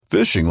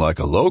Fishing like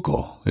a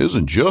local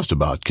isn't just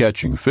about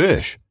catching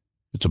fish.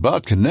 It's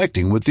about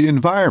connecting with the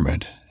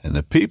environment and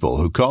the people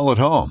who call it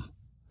home.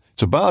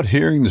 It's about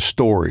hearing the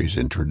stories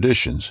and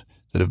traditions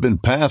that have been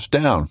passed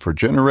down for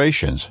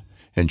generations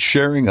and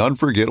sharing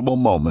unforgettable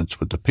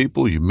moments with the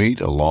people you meet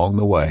along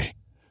the way.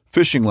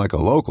 Fishing like a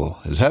local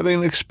is having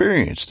an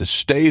experience that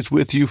stays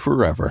with you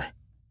forever.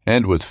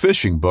 And with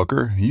Fishing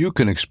Booker, you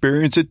can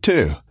experience it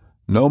too,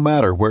 no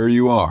matter where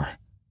you are.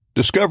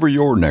 Discover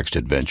your next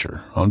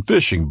adventure on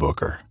Fishing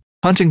Booker.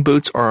 Hunting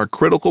boots are a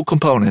critical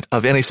component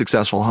of any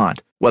successful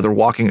hunt. Whether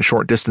walking a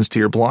short distance to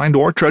your blind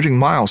or trudging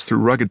miles through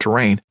rugged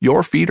terrain,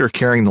 your feet are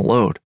carrying the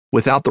load.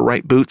 Without the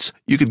right boots,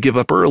 you could give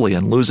up early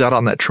and lose out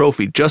on that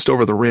trophy just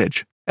over the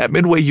ridge. At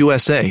Midway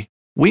USA,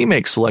 we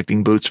make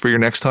selecting boots for your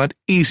next hunt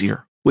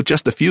easier. With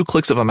just a few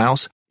clicks of a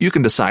mouse, you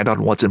can decide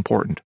on what's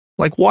important,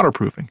 like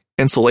waterproofing,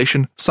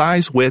 insulation,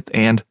 size, width,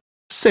 and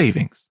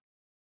savings.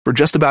 For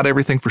just about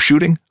everything for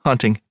shooting,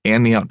 hunting,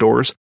 and the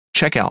outdoors,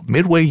 check out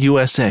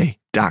MidwayUSA.com.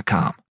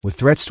 With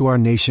threats to our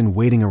nation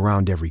waiting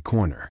around every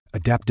corner,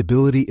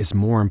 adaptability is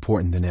more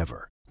important than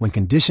ever. When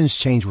conditions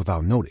change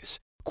without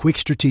notice, quick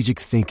strategic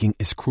thinking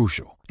is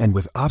crucial. And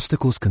with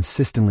obstacles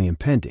consistently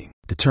impending,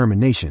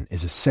 determination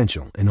is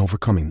essential in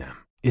overcoming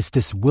them. It's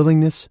this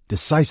willingness,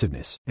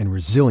 decisiveness, and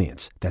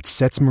resilience that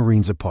sets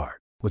Marines apart.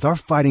 With our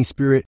fighting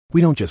spirit, we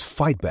don't just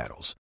fight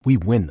battles, we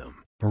win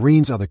them.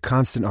 Marines are the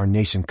constant our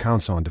nation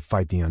counts on to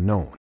fight the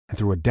unknown. And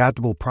through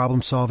adaptable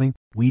problem solving,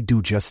 we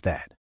do just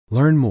that.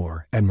 Learn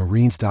more at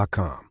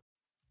Marines.com.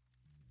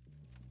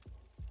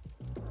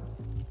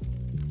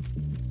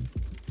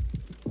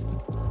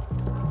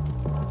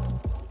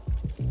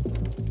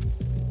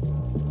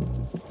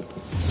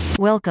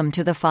 Welcome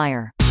to the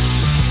Fire.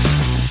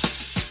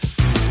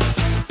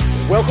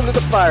 Welcome to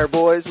the Fire,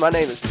 boys. My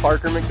name is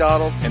Parker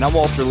McDonald. And I'm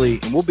Walter Lee,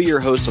 and we'll be your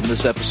hosts on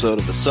this episode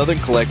of the Southern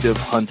Collective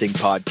Hunting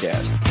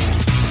Podcast.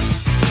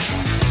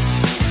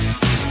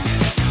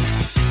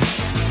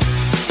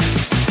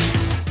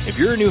 If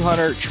you're a new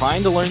hunter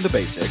trying to learn the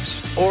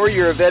basics, or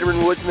you're a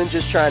veteran woodsman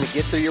just trying to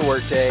get through your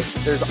workday,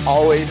 there's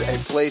always a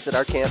place at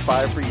our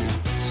campfire for you.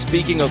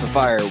 Speaking of the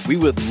fire, we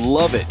would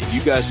love it if you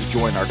guys would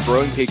join our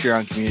growing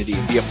Patreon community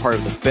and be a part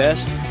of the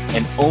best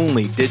and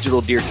only digital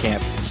deer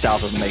camp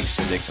south of the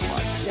Mason-Dixon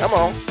line. Come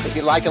on. If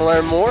you'd like to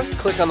learn more,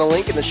 click on the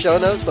link in the show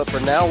notes. But for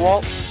now,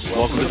 Walt,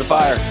 welcome to the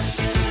fire.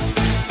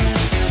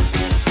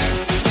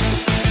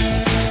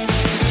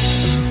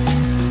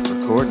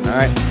 Recording. All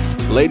right.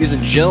 Ladies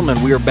and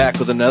gentlemen, we are back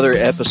with another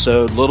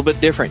episode, a little bit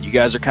different. You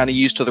guys are kind of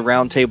used to the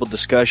roundtable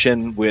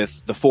discussion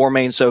with the four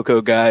main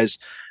SoCo guys.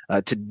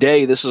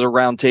 Today, this is a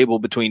roundtable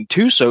between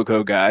two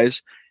SoCo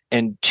guys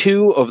and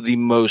two of the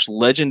most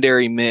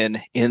legendary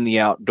men in the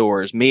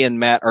outdoors. Me and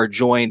Matt are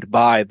joined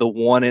by the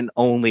one and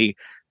only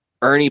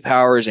Ernie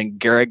Powers and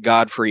Garrett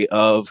Godfrey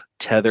of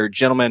Tethrd.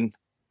 Gentlemen,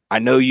 I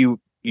know you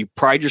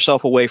pride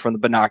yourself away from the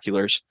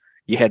binoculars.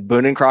 You had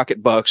Boone and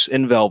Crockett bucks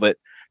in velvet,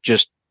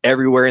 just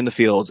everywhere in the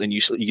fields, and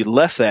you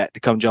left that to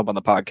come jump on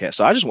the podcast.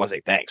 So I just want to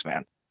say thanks,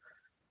 man.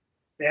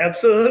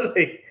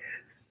 Absolutely.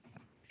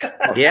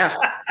 Yeah,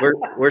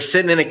 we're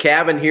sitting in a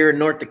cabin here in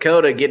North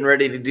Dakota, getting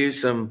ready to do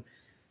some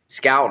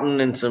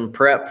scouting and some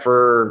prep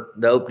for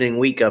the opening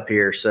week up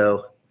here.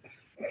 So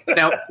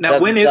now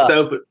when is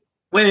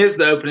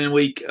the opening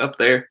week up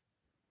there?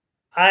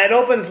 It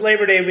opens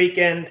Labor Day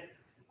weekend.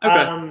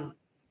 Okay.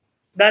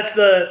 That's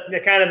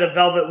the kind of the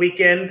velvet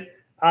weekend.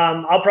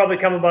 I'll probably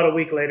come about a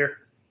week later.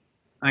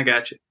 I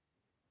got you.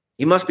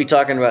 You must be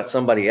talking about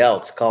somebody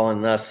else,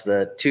 calling us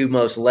the two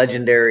most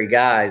legendary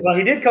guys. Well,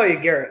 he did call you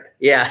Garrett.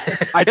 Yeah.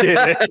 I did.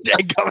 I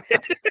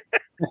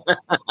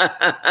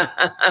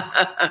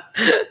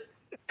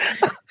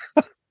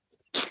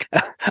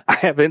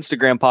have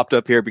Instagram popped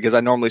up here because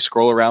I normally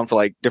scroll around for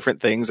like different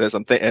things as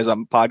I'm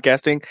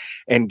podcasting,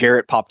 and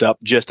Garrett popped up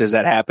just as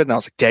that happened. And I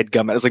was like,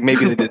 "Dadgummit!" I was like,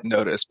 maybe they didn't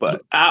notice,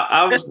 but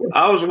I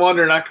was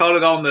wondering. I caught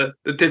it on the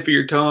tip of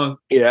your tongue.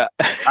 Yeah,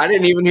 I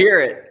didn't even hear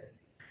it.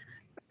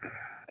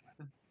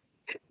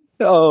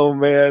 Oh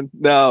man,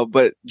 no,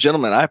 but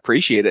gentlemen, I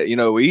appreciate it. You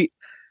know,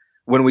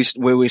 when we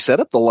set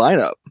up the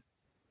lineup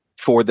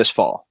for this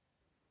fall,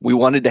 we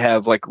wanted to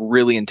have like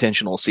really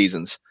intentional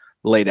seasons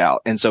laid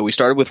out, and so we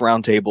started with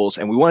roundtables,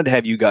 and we wanted to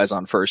have you guys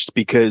on first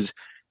because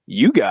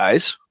you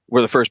guys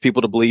were the first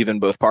people to believe in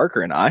both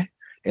Parker and I,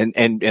 and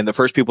the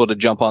first people to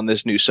jump on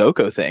this new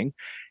SoCo thing,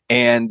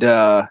 and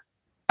I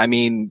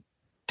mean,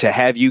 to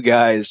have you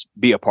guys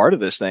be a part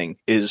of this thing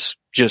is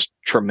just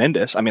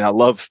tremendous. I mean, I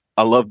love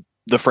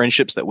the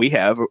friendships that we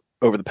have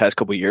over the past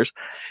couple of years.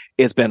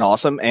 It's been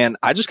awesome. And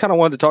I just kind of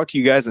wanted to talk to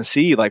you guys and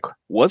see like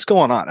what's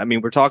going on. I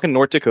mean, we're talking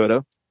North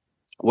Dakota.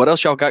 What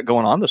else y'all got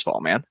going on this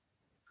fall, man?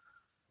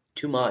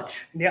 Too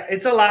much. Yeah,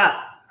 it's a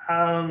lot.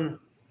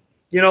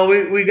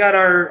 We got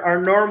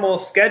our normal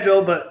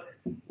schedule, but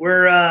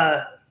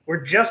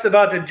we're just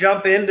about to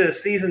jump into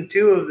season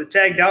 2 of the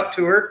Tagged Out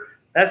Tour.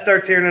 That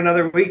starts here in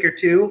another week or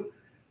two.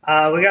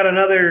 We got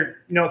another,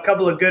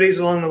 couple of goodies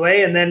along the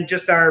way, and then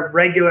just our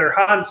regular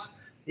hunts,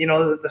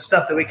 the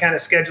stuff that we kind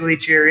of schedule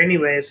each year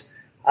anyways.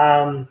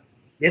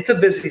 It's a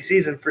busy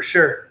season for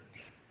sure.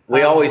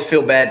 We always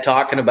feel bad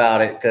talking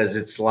about it because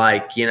it's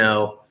like,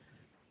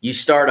 you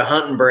start a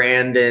hunting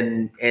brand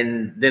and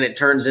then it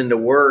turns into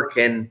work,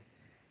 and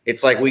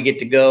it's like we get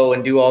to go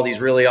and do all these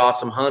really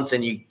awesome hunts,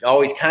 and you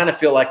always kind of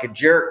feel like a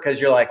jerk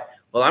because you're like,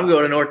 well, I'm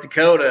going to North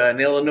Dakota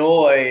and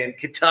Illinois and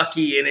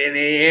Kentucky and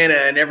Indiana,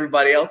 and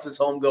everybody else is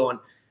home going,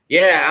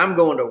 yeah, I'm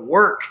going to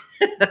work.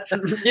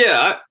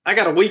 Yeah, I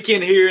got a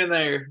weekend here and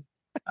there.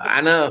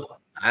 I know.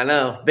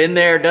 Been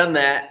there, done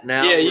that.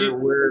 Now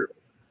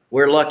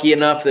we're lucky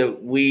enough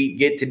that we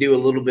get to do a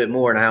little bit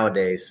more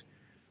nowadays.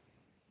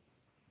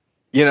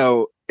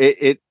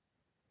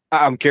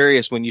 I'm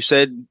curious, when you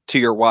said to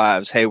your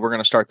wives, hey, we're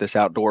going to start this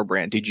outdoor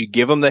brand, did you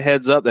give them the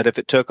heads up that if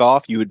it took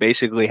off, you would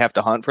basically have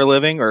to hunt for a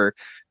living, or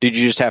did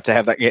you just have to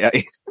have that? Yeah.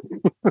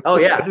 Oh,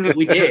 yeah,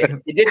 we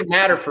did. It didn't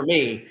matter for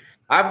me.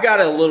 I've got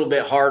it a little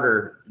bit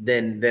harder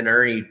than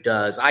Ernie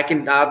does.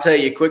 I'll tell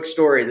you a quick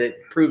story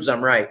that proves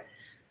I'm right.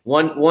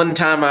 One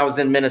time I was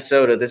in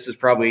Minnesota. This is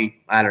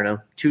probably,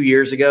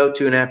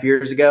 2.5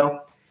 years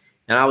ago.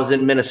 And I was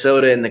in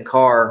Minnesota in the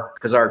car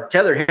because our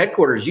Tethrd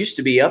headquarters used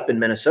to be up in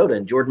Minnesota,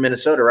 in Jordan,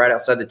 Minnesota, right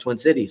outside the Twin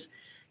Cities.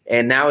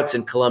 And now it's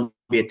in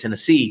Columbia,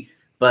 Tennessee,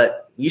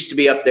 but used to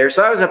be up there.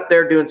 So I was up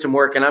there doing some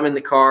work, and I'm in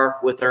the car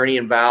with Ernie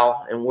and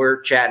Val, and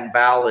we're chatting.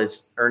 Val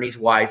is Ernie's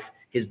wife,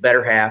 his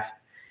better half.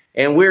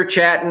 And we're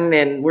chatting,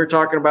 and we're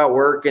talking about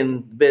work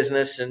and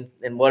business and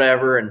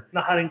whatever. And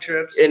the hunting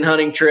trips.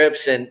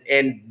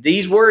 And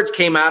these words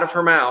came out of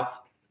her mouth.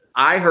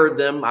 I heard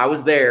them. I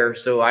was there,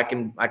 so I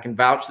can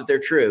vouch that they're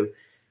true.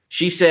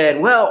 She said,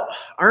 well,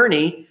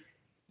 Ernie,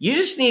 you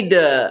just need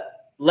to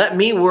let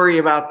me worry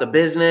about the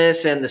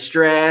business and the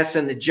stress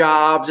and the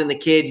jobs and the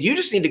kids. You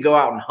just need to go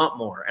out and hunt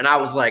more. And I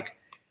was like,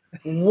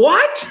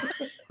 what?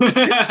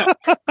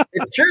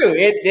 It's true.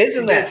 It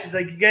isn't that. She's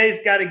like, you guys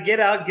got to get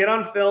out, get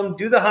on film,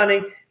 do the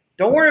hunting.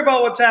 Don't worry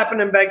about what's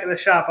happening back at the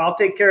shop. I'll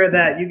take care of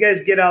that. You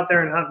guys get out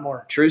there and hunt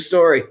more. True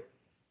story.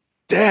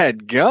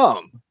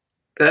 Dadgum.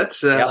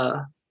 That's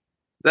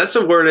That's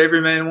a word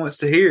every man wants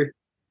to hear.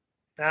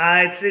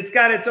 It's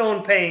got its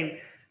own pain.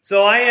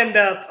 So I end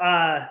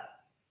up,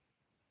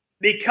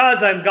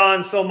 because I'm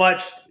gone so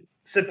much,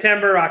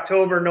 September,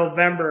 October,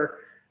 November,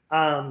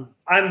 I'm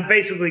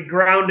basically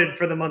grounded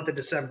for the month of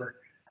December.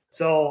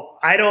 So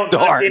I don't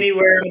hunt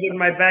anywhere other than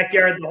my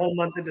backyard the whole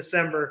month of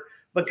December.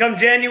 But come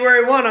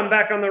January 1, I'm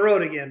back on the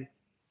road again.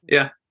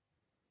 Yeah.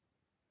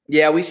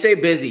 Yeah, we stay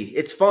busy.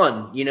 It's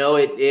fun.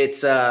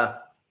 It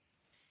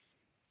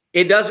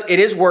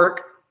is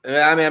work.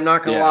 I mean, I'm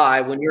not going to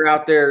lie. When you're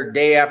out there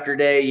day after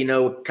day,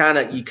 you kind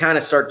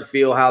of start to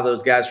feel how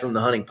those guys from the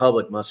hunting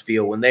public must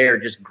feel when they are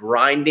just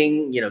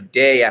grinding,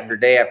 day after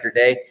day after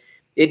day.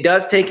 It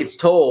does take its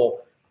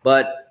toll,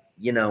 but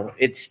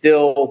it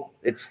still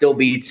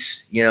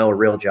beats, a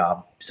real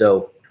job.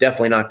 So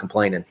definitely not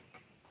complaining.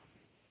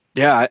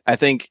 Yeah. I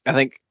think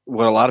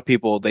what a lot of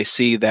people, they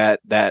see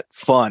that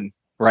fun,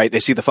 right? They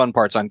see the fun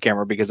parts on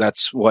camera because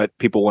that's what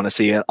people want to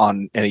see in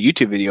a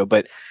YouTube video.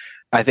 But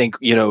I think,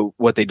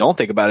 what they don't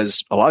think about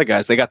is a lot of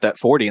guys, they got that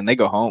 40 and they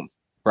go home,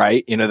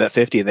 right? That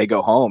 50, they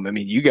go home. I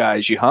mean, you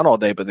guys, you hunt all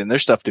day, but then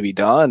there's stuff to be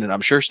done. And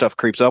I'm sure stuff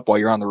creeps up while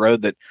you're on the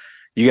road that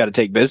you got to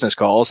take business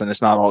calls, and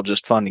it's not all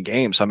just fun and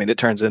games. So, I mean, it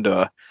turns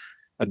into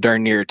a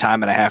darn near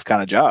time and a half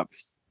kind of job.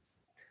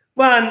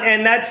 Well,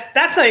 and that's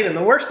not even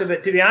the worst of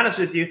it, to be honest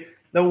with you.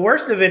 The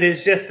worst of it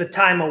is just the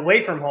time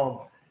away from home.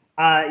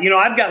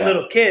 I've got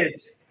little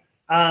kids,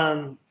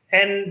 and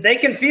they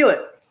can feel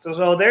it.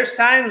 So there's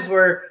times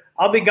where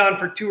I'll be gone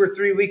for 2 or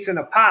 3 weeks in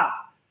a pop,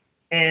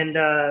 and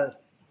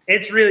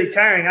it's really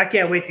tiring. I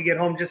can't wait to get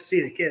home just to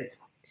see the kids.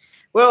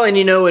 Well, and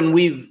and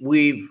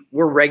we're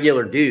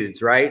regular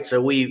dudes, right?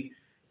 So we've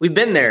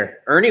been there.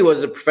 Ernie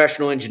was a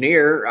professional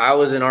engineer. I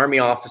was an Army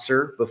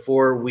officer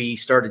before we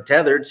started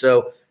Tethrd,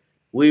 so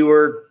we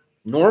were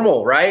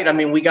normal, right? I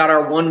mean, we got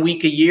our 1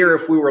 week a year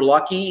if we were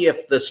lucky,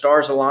 if the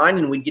stars aligned,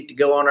 and we'd get to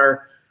go on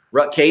our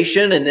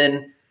rutcation, and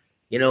then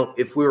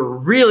if we were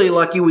really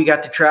lucky, we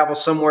got to travel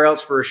somewhere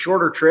else for a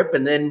shorter trip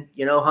and then,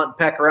 hunt and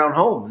peck around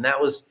home. And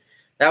that was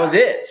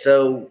it.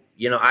 So,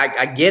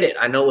 I get it.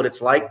 I know what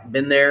it's like.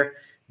 Been there,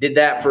 did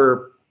that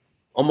for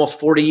almost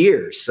 40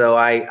 years. So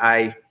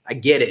I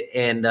get it.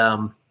 And,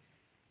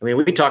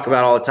 we talk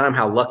about all the time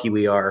how lucky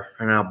we are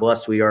and how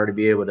blessed we are to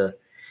be able to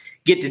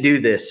get to do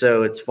this.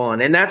 So it's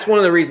fun. And that's one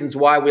of the reasons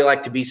why we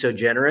like to be so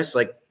generous.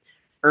 Like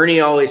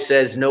Ernie always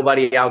says,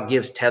 nobody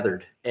outgives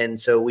Tethrd. And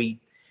so we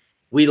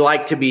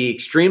like to be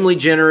extremely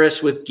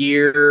generous with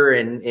gear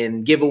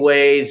and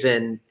giveaways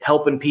and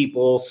helping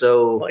people.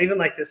 So even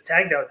like this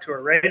tagged out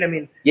tour, right? I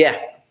mean,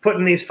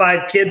 putting these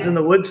 5 kids in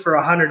the woods for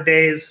 100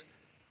 days,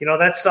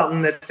 that's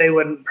something that they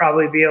wouldn't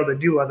probably be able to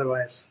do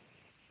otherwise.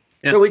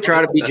 Yeah. So we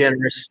try to be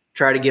generous,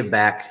 try to give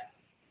back.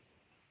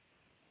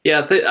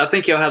 Yeah, I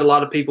think y'all had a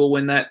lot of people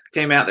when that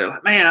came out. They're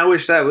like, man, I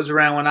wish that was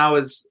around when I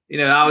was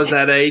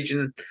that age.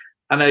 And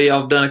I know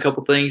y'all have done a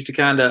couple things to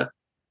kind of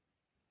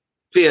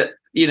fit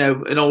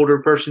an older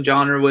person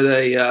genre with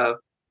a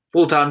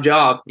full-time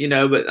job,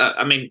 but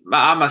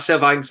I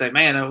myself, I can say,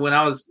 man, when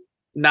I was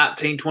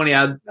 19, 20,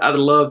 I'd have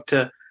loved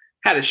to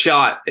had a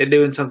shot at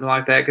doing something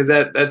like that, because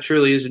that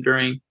truly is a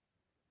dream.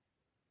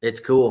 It's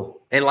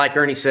cool. And like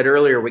Ernie said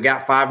earlier, we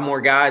got 5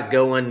 more guys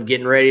going,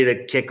 getting ready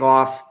to kick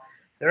off.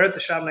 They're at the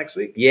shop next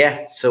week.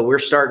 Yeah, so we're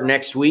starting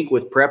next week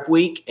with prep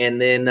week,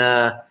 and then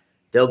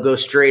they'll go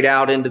straight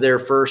out into their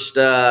first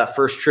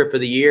trip of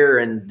the year,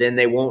 and then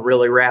they won't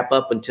really wrap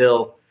up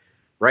until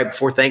right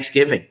before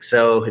Thanksgiving.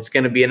 So it's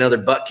going to be another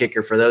butt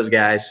kicker for those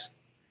guys,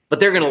 but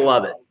they're going to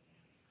love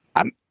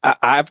it.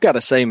 I've got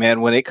to say,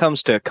 man, when it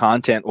comes to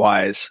content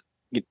wise,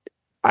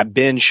 I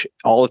binge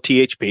all of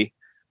THP.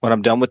 When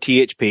I'm done with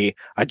THP,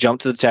 I jump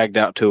to the Tagged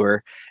Out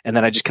tour, and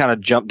then I just kind of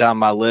jump down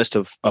my list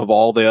of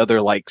all the other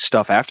like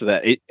stuff after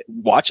that.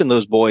 Watching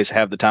those boys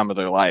have the time of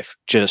their life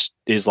just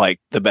is like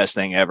the best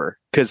thing ever.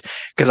 Because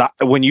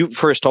when you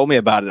first told me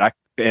about it,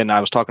 I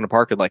was talking to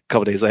Parker like a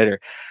couple days later.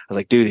 I was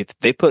like, dude,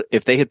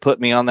 if they had put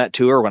me on that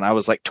tour when I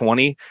was like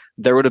 20,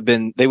 they would have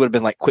been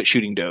like, quit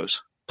shooting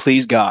does.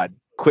 Please God,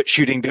 quit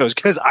shooting does,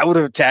 because I would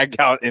have tagged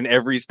out in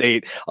every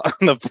state on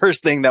the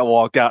first thing that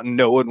walked out, and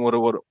no one would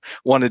have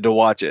wanted to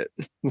watch it.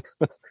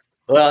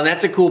 Well, and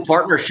that's a cool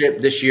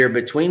partnership this year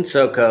between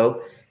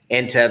SoCo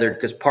and Tethrd,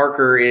 because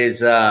Parker's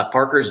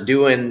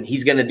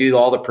he's going to do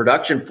all the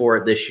production for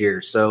it this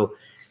year. So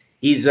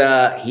he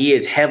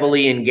is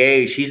heavily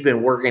engaged. He's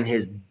been working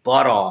his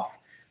butt off,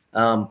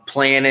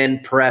 planning,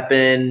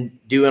 prepping,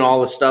 doing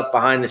all the stuff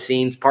behind the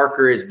scenes.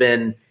 Parker has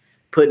been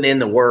putting in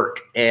the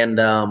work, and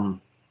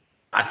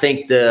I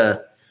think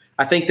the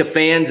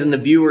fans and the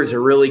viewers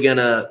are really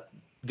gonna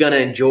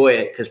enjoy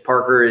it, because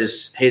Parker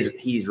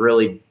he's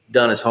really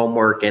done his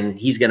homework, and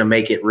he's gonna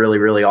make it really,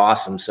 really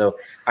awesome. So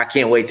I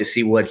can't wait to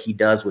see what he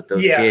does with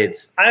those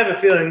kids. I have a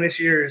feeling this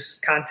year's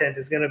content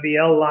is going to be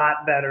a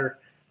lot better.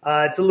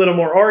 It's a little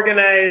more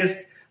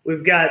organized.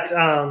 We've got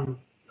a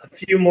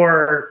few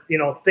more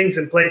things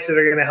in place that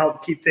are going to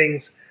help keep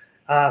things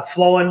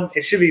flowing.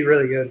 It should be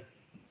really good.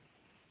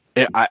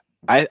 Yeah,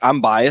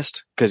 I'm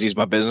biased because he's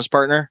my business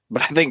partner,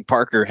 but I think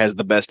Parker has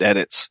the best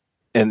edits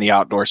in the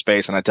outdoor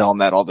space, and I tell him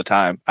that all the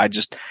time.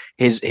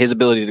 His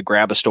ability to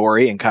grab a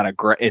story and kind of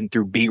and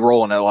through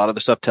B-roll and a lot of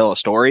the stuff tell a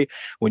story.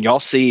 When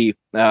y'all see,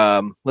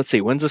 let's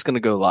see, when's this going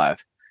to go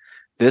live?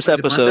 This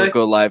episode will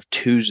go live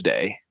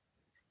Tuesday.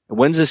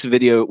 When's his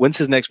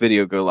next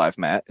video go live,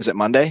 Matt? Is it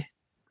Monday?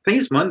 I think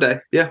it's Monday.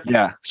 Yeah.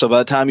 Yeah. So by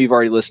the time you've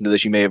already listened to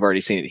this, you may have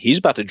already seen it. He's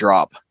about to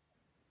drop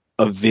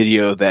a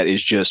video that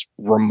is just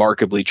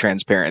remarkably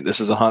transparent. This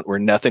is a hunt where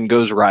nothing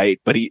goes right,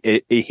 but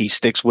he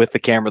sticks with the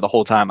camera the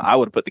whole time. I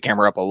would have put the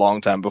camera up a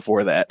long time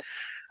before that.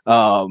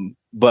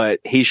 But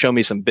he showed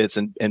me some bits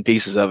and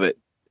pieces of it.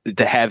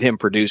 To have him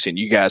producing,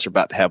 you guys are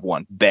about to have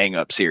one bang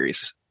up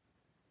series.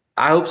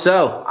 I hope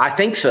so. I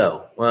think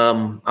so.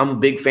 I'm a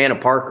big fan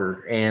of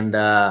Parker, and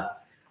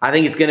I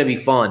think it's going to be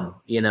fun,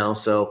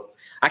 so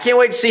I can't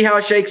wait to see how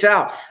it shakes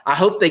out. I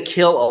hope they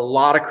kill a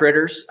lot of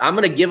critters. I'm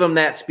going to give them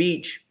that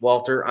speech,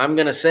 Walter. I'm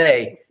going to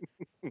say,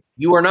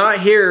 you are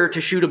not here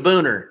to shoot a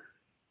booner.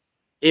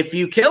 If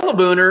you kill a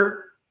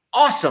booner,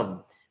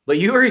 awesome. But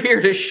you are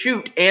here to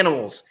shoot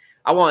animals.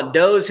 I want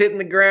does hitting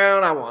the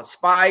ground. I want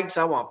spikes.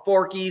 I want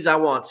forkies. I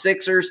want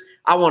sixers.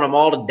 I want them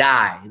all to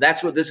die.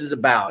 That's what this is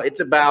about. It's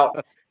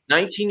about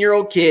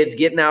 19-year-old kids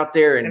getting out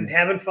there and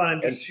having fun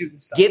and just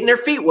shooting stuff. Getting their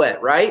feet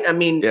wet, right? I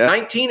mean,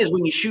 19 is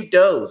when you shoot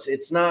does.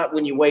 It's not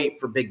when you wait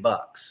for big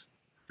bucks.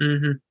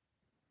 Mm-hmm.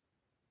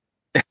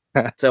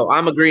 So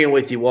I'm agreeing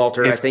with you,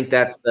 Walter. I think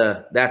that's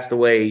the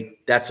way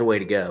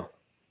to go.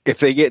 If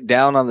they get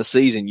down on the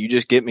season, you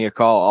just get me a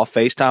call. I'll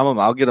FaceTime them.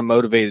 I'll get them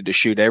motivated to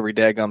shoot every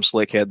daggum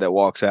slickhead that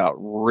walks out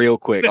real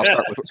quick.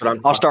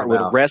 I'll start with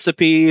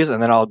recipes,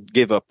 and then I'll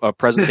give a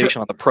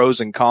presentation on the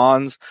pros and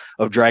cons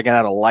of dragging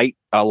out a light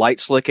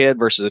slickhead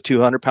versus a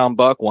 200-pound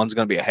buck. One's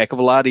going to be a heck of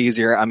a lot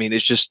easier. I mean,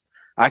 it's just,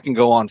 I can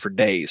go on for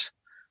days.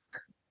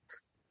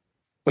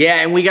 Yeah,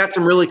 and we got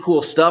some really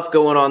cool stuff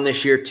going on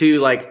this year too.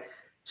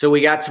 So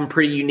we got some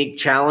pretty unique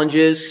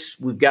challenges.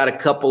 We've got a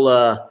couple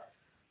of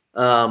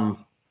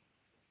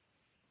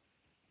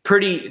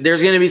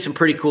there's going to be some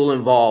pretty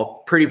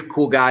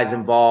cool guys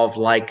involved,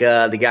 like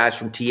the guys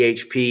from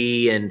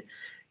THP and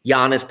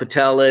Giannis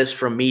Patelis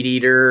from Meat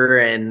Eater,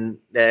 and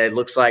it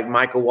looks like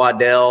Michael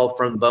Waddell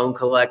from Bone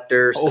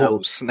Collector.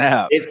 So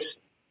snap!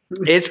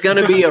 It's going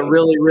to be a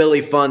really,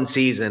 really fun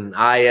season.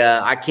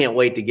 I can't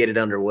wait to get it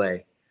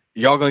underway.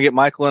 Y'all going to get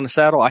Michael in the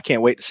saddle? I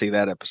can't wait to see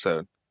that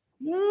episode.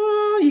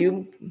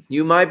 You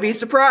might be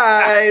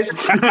surprised.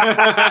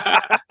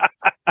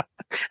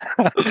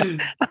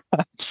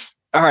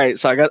 All right,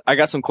 so I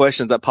got some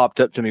questions that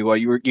popped up to me while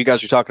you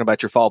guys were talking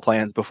about your fall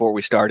plans before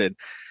we started.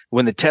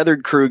 When the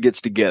Tethrd crew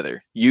gets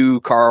together, you,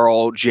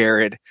 Carl,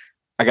 Jared,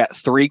 I got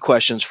 3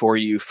 questions for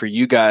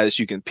you guys.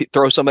 You can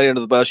throw somebody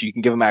under the bus. You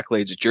can give them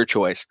accolades. It's your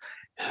choice.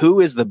 Who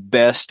is the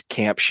best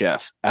camp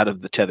chef out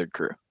of the Tethrd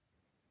crew?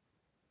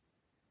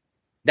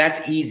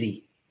 That's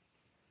easy.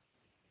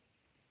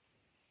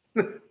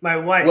 My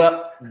wife.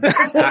 Well,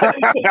 that's one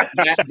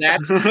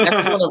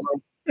of them.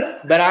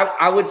 But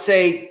I would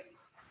say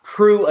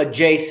crew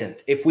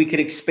adjacent. If we could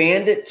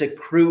expand it to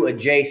crew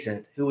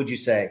adjacent, who would you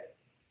say?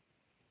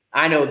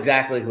 I know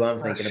exactly who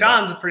I'm thinking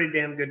Sean's about. a pretty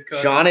damn good cook.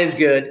 Sean is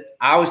good.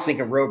 I was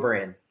thinking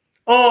Robran.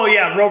 Oh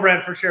yeah,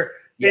 Robran for sure.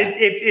 Yeah.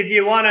 If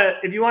you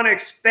wanna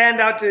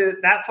expand out to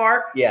that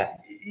far, Yeah.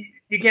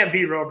 you can't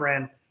beat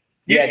Robran.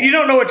 Yeah. You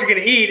don't know what you're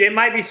gonna eat. It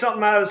might be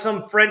something out of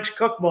some French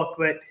cookbook,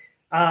 but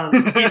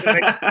he's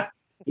amazing.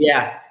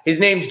 Yeah, his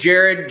name's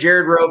Jared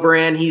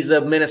Robran. He's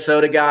a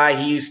Minnesota guy.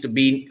 He used to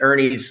be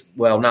Ernie's,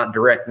 well, not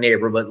direct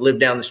neighbor, but lived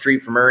down the street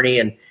from Ernie,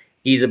 and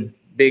he's a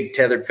big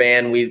Tethrd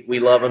fan. We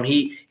love him.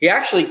 He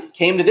actually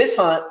came to this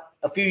hunt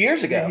a few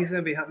years ago. Yeah, he's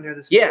going to be hunting here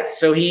this Yeah,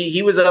 so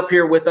he was up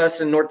here with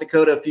us in North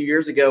Dakota a few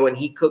years ago, and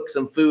he cooked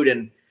some food,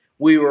 and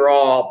we were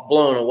all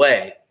blown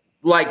away.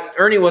 Like,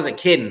 Ernie wasn't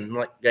kidding,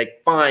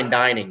 like fine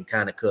dining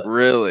kind of cook.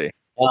 Really?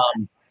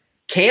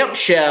 Camp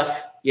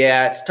chef.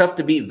 Yeah, it's tough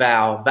to beat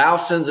Val. Val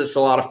sends us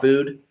a lot of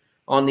food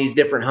on these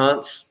different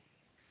hunts.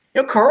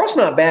 Carl's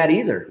not bad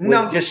either.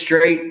 No. With just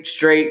straight,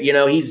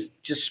 he's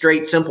just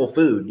straight, simple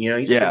food.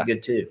 He's pretty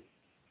good too.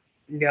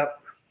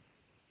 Yep.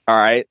 All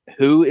right.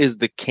 Who is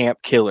the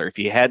camp killer? If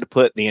you had to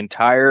put the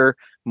entire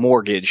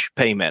mortgage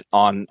payment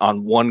on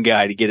one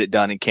guy to get it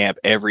done in camp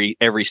every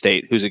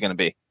state, who's it going to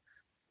be?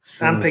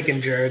 I'm picking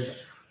Jared.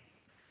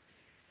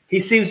 He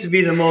seems to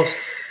be the most,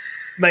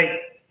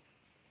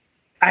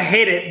 I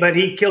hate it, but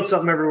he kills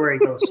something everywhere he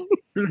goes.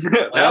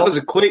 That was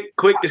a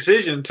quick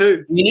decision,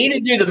 too. We need to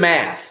do the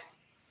math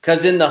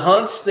because in the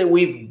hunts that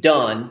we've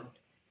done,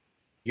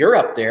 you're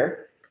up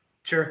there.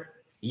 Sure.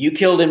 You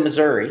killed in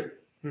Missouri.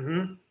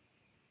 Mm-hmm.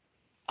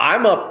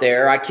 I'm up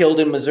there. I killed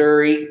in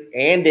Missouri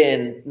and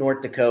in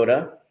North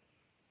Dakota.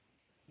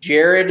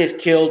 Jared is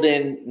killed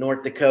in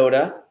North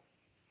Dakota.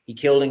 He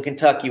killed in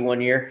Kentucky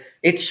one year.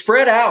 It's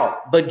spread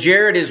out, but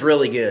Jared is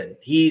really good.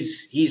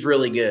 He's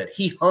really good.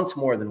 He hunts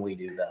more than we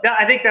do, though. Yeah,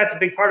 I think that's a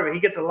big part of it. He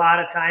gets a lot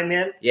of time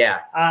in. Yeah.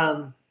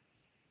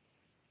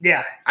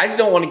 Yeah. I just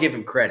don't want to give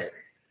him credit.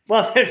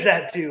 Well, there's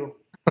that too.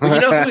 But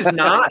you know who's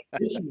not?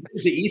 This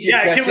is the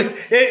easier question.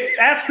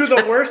 Ask who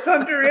the worst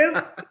hunter is.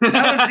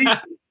 That one's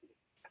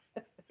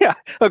easy. Yeah.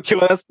 Okay.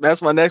 Well,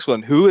 that's my next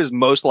one. Who is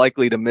most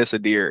likely to miss a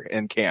deer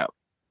in camp?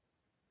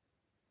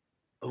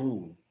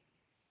 Ooh.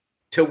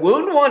 To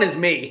wound one is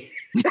me.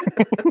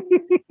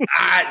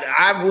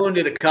 I've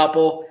wounded a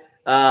couple,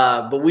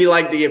 but we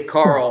like to give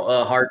Carl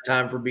a hard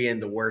time for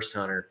being the worst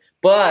hunter.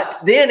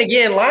 But then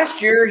again,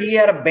 last year he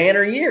had a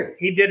banner year.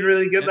 He did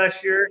really good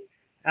last year.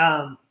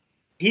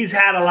 He's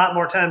had a lot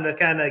more time to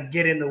kind of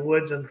get in the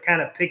woods and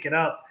kind of pick it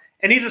up.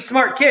 And he's a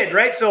smart kid,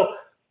 right? So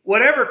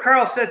whatever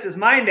Carl sets his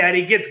mind at,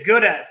 he gets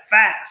good at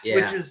fast,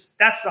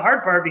 that's the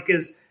hard part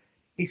because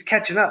he's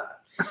catching up.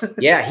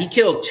 Yeah, he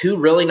killed 2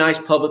 really nice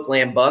public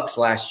land bucks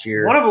last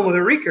year. One of them with a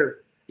recurve.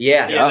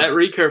 Yeah, that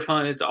recurve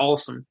hunt is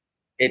awesome.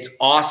 It's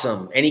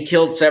awesome. And he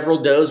killed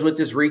several does with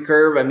his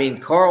recurve. I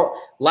mean,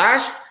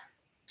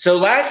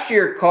 last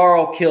year,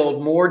 Carl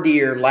killed more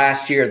deer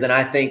last year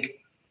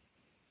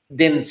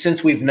than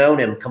since we've known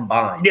him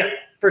combined. Yeah,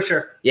 for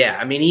sure. Yeah,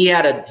 I mean, he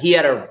had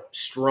a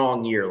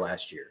strong year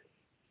last year.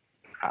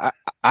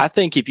 I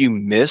think if you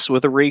miss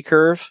with a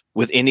recurve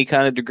with any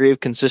kind of degree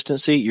of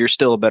consistency, you're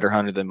still a better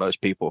hunter than most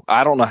people.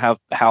 I don't know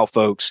how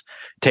folks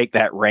take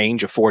that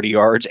range of 40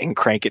 yards and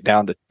crank it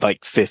down to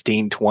like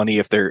 15, 20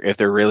 if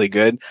they're really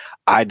good.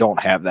 I don't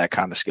have that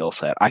kind of skill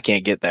set. I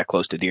can't get that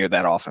close to deer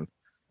that often.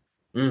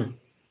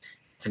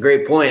 It's a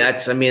great point.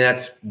 That's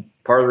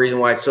part of the reason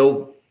why it's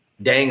so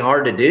dang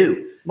hard to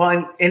do.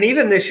 Well, and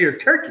even this year,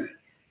 turkey.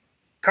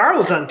 Carl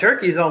was on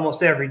turkeys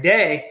almost every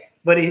day,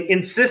 but he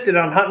insisted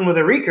on hunting with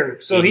a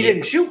recurve, so he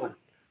didn't shoot one.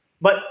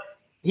 But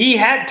he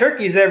had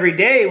turkeys every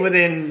day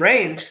within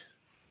range.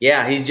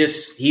 Yeah,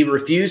 he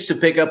refused to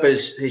pick up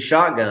his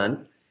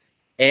shotgun.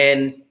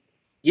 And,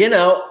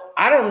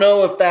 I don't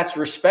know if that's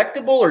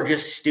respectable or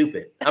just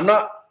stupid. I'm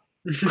not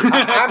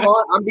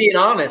I'm being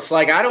honest.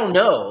 Like, I don't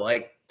know.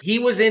 Like, he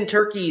was in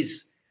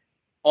turkeys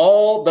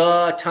all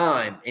the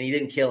time and he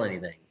didn't kill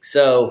anything.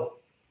 So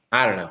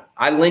I don't know.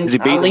 Is he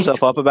beating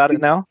himself up about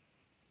it now?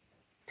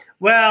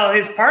 Well,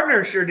 his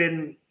partner sure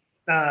didn't,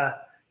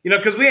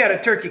 because we had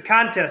a turkey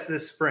contest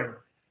this spring.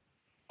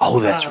 Oh,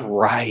 that's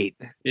right.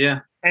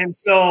 Yeah. And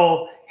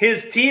so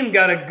his team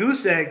got a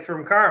goose egg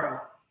from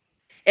Carl.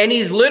 And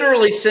he's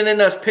literally sending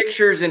us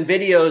pictures and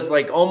videos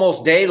like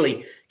almost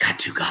daily. Got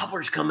 2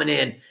 gobblers coming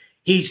in.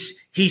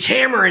 He's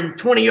hammering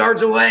 20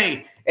 yards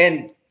away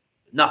and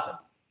nothing.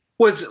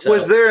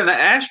 Was there an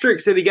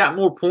asterisk that he got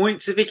more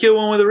points if he killed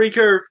one with a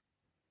recurve?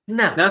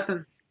 No.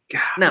 Nothing?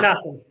 God. No.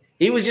 Nothing.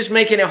 He was just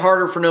making it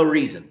harder for no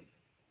reason.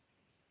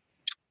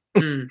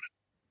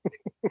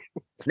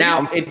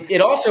 Now,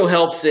 it also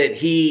helps that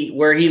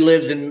where he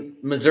lives in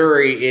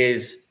Missouri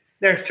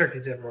there's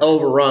turkeys everywhere.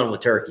 Overrun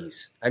with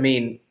turkeys. I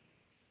mean,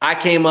 I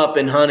came up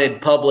and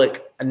hunted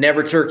public. I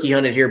never turkey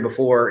hunted here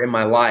before in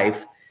my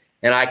life.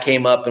 And I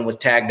came up and was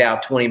tagged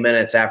out 20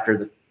 minutes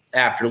after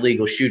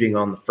legal shooting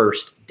on the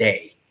first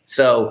day.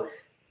 So,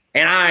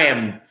 and I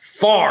am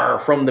far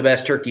from the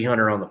best turkey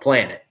hunter on the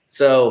planet.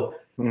 So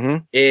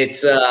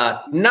it's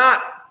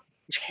not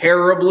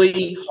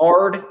terribly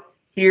hard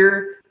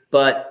here,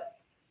 but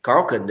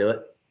Carl couldn't do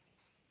it.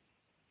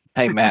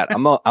 Hey Matt,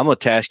 I'm gonna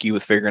task you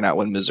with figuring out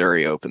when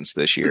Missouri opens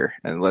this year,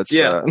 and let's.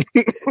 Yeah.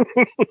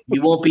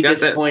 You won't be Got that.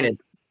 disappointed.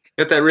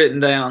 Got that written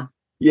down.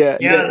 Yeah.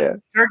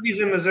 Turkeys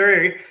in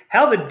Missouri.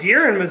 Hell, the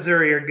deer in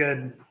Missouri are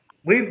good.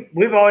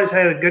 We've always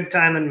had a good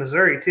time in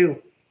Missouri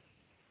too.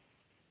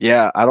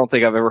 Yeah, I don't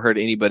think I've ever heard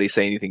anybody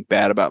say anything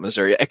bad about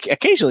Missouri.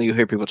 Occasionally you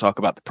hear people talk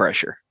about the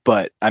pressure,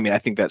 but I mean, I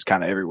think that's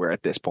kind of everywhere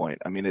at this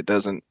point. I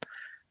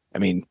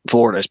mean,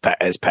 Florida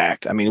is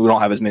packed. I mean, we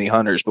don't have as many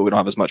hunters, but we don't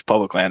have as much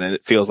public land, and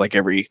it feels like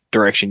every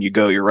direction you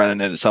go, you're running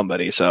into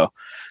somebody. So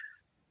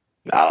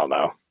I don't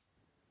know.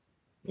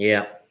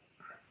 Yeah.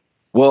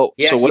 Well,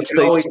 yeah, so what you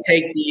can always states?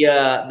 take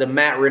the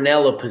Matt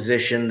Ranella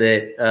position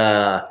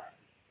that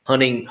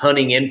hunting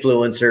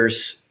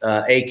influencers,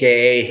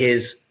 aka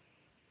his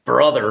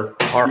brother,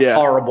 are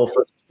horrible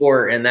for the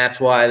sport, and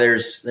that's why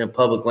there's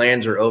public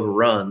lands are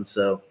overrun.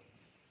 So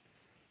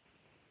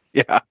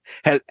Yeah,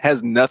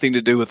 has nothing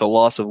to do with the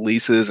loss of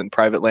leases and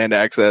private land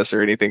access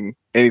or anything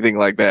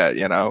like that,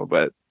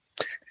 but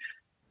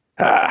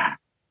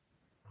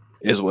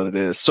is what it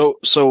is.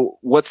 So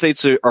what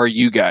states are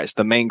you guys,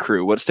 the main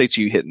crew? What states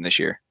are you hitting this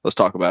year? Let's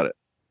talk about it.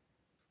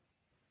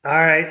 All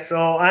right,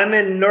 so I'm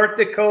in North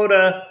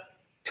Dakota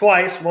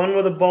twice, one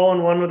with a bow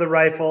and one with a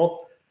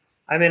rifle.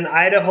 I'm in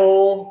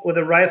Idaho with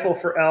a rifle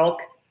for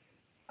elk,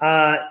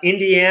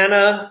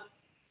 Indiana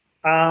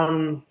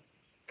for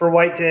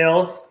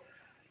whitetails.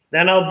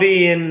 Then I'll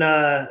be in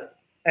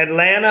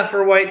Atlanta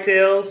for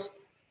whitetails,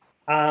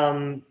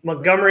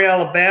 Montgomery,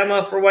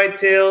 Alabama for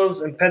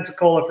whitetails, and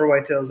Pensacola for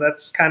whitetails.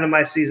 That's kind of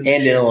my season.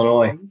 And in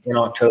Illinois in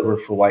October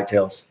for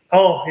whitetails.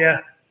 Oh,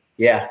 yeah.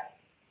 Yeah.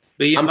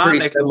 Be in my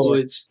neck of the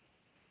woods.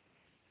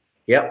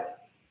 Yep.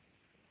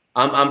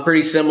 I'm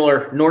pretty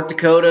similar. North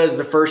Dakota is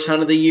the first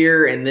hunt of the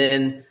year, and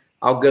then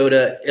I'll go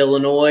to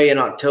Illinois in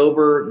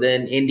October,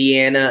 then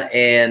Indiana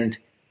and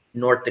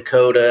North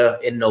Dakota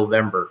in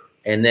November.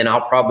 And then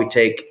I'll probably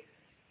take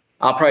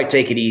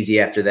it easy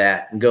after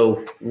that and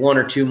go one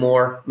or two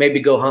more. Maybe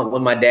go hunt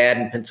with my dad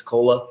in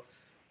Pensacola.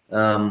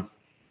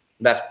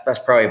 That's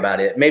probably about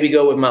it. Maybe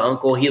go with my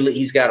uncle.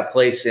 He's got a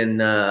place in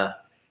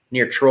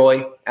near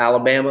Troy,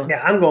 Alabama.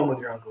 Yeah, I'm going with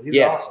your uncle. He's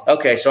awesome.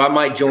 Okay, so I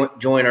might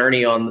join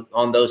Ernie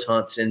on those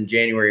hunts in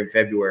January and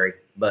February.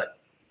 But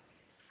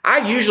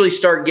I usually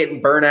start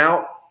getting burnt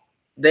out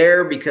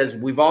there because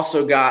we've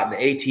also got the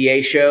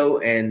ATA show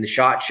and the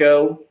SHOT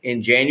Show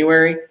in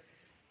January,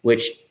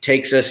 which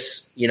takes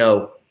us,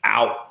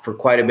 out for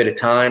quite a bit of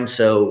time.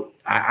 So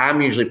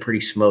I'm usually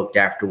pretty smoked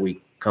after we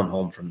come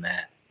home from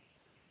that.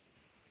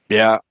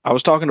 Yeah, I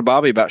was talking to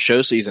Bobby about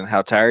show season,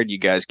 how tired you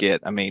guys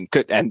get. I mean,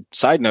 and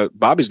side note,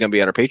 Bobby's going to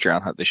be at our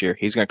Patreon hunt this year.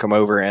 He's going to come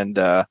over and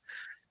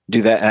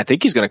do that. And I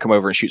think he's going to come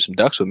over and shoot some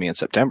ducks with me in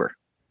September.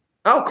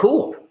 Oh,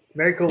 cool.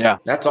 Very cool. Yeah.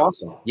 That's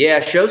awesome. Yeah,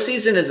 show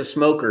season is a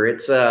smoker.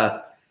 It's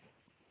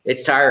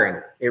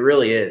tiring. It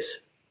really is.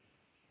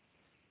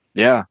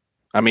 Yeah.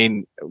 I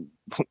mean,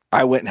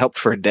 I went and helped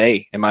for a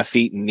day, and my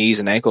feet and knees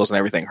and ankles and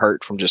everything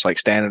hurt from just like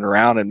standing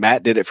around. And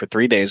Matt did it for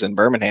 3 days in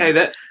Birmingham.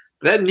 Hey,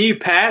 that new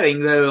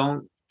padding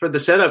though for the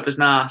setup is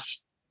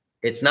nice.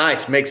 It's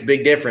nice. Makes a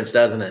big difference,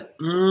 doesn't it?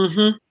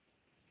 Mm-hmm.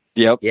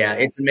 Yep. Yeah,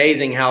 it's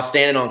amazing how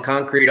standing on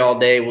concrete all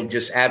day will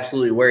just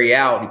absolutely wear you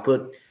out.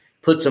 You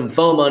put some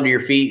foam under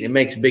your feet, and it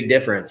makes a big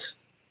difference.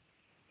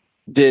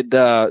 Did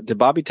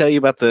Bobby tell you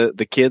about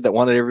the kid that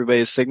wanted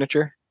everybody's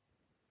signature?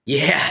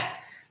 Yeah,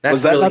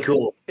 that's really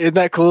cool. Isn't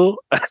that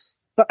cool?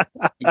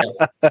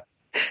 Yeah,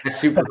 that's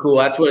super cool.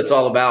 That's what it's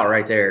all about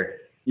right there.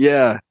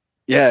 Yeah.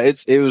 Yeah,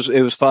 it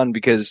was fun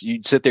because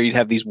you'd sit there, you'd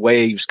have these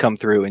waves come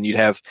through, and you'd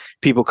have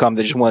people come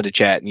that just wanted to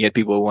chat, and you had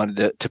people who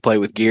wanted to play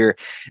with gear.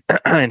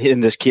 And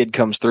this kid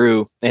comes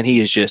through, and he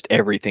is just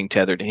everything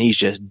tethered, and he's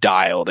just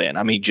dialed in.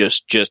 I mean,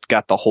 just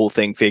got the whole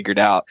thing figured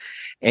out.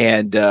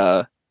 And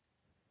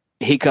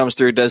he comes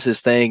through, does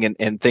his thing,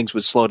 and things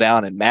would slow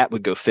down, and Matt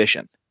would go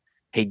fishing.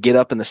 He'd get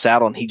up in the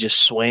saddle and he'd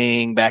just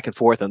swing back and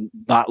forth and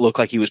not look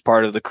like he was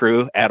part of the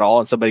crew at all.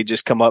 And somebody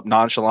just come up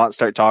nonchalant and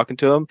start talking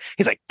to him.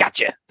 He's like,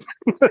 "Gotcha."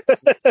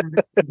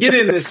 Get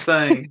in this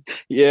thing.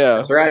 Yeah.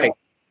 That's right.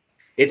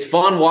 It's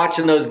fun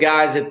watching those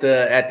guys at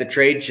the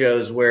trade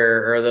shows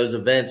or those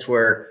events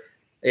where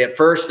at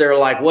first they're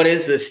like, "What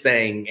is this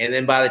thing?" And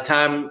then by the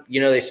time,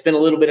 they spend a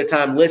little bit of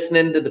time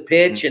listening to the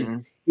pitch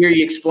and hear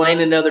you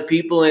explaining to other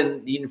people,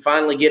 and you can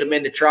finally get them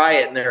in to try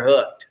it, and they're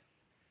hooked.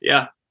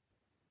 Yeah.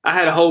 I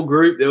had a whole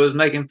group that was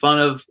making fun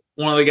of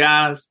one of the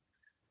guys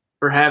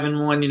for having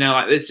one,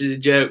 like, this is a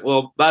joke.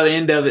 Well, by the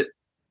end of it,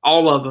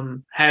 all of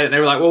them had it. And they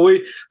were like, well,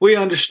 we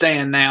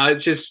understand now.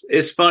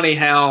 It's funny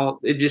how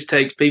it just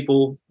takes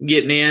people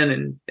getting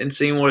in and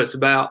seeing what it's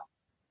about.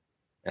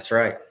 That's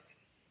right.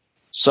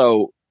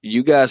 So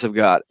you guys have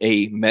got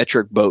a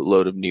metric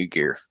boatload of new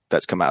gear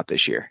that's come out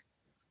this year.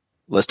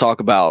 Let's talk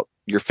about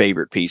your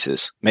favorite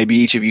pieces. Maybe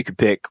each of you could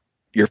pick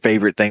your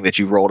favorite thing that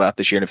you've rolled out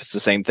this year. And if it's the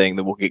same thing,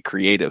 then we'll get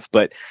creative.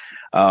 But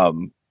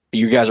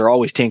you guys are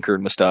always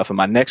tinkering with stuff. And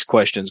my next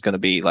question is going to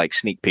be like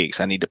sneak peeks.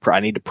 I need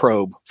to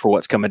probe for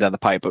what's coming down the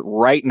pipe. But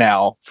right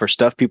now, for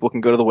stuff people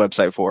can go to the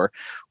website for,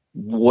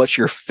 what's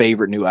your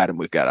favorite new item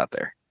we've got out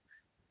there?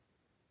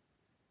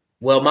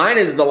 Well, mine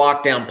is the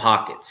lockdown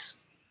pockets.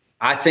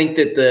 I think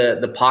that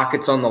the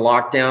pockets on the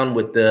lockdown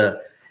with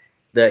the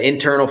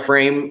internal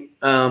frame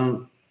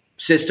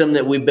system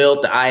that we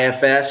built, the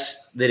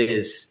IFS, that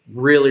is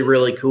really,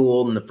 really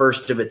cool and the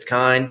first of its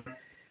kind.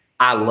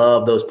 I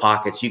love those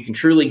pockets. You can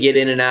truly get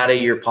in and out of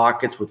your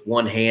pockets with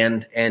one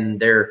hand, and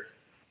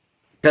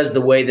because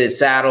the way the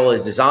saddle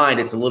is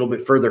designed, it's a little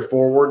bit further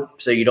forward,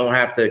 so you don't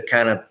have to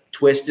kind of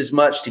twist as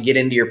much to get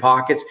into your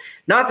pockets.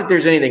 Not that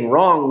there's anything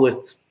wrong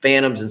with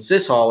Phantoms and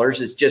Sis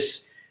haulers. It's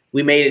just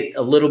we made it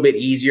a little bit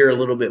easier, a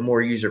little bit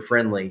more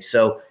user-friendly.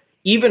 So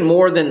even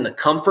more than the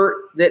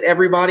comfort that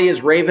everybody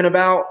is raving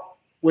about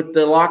with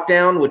the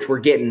lockdown, which we're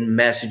getting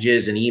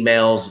messages and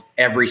emails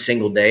every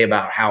single day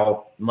about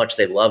how much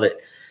they love it.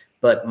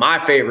 But my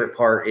favorite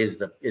part is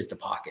the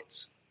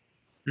pockets.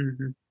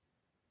 Mm-hmm.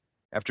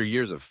 After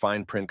years of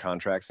fine print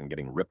contracts and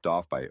getting ripped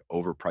off by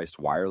overpriced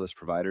wireless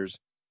providers,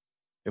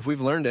 if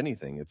we've learned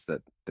anything, it's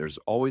that there's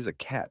always a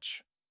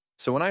catch.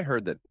 So when I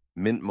heard that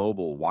Mint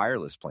Mobile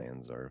wireless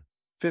plans are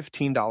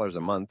 $15 a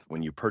month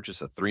when you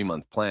purchase a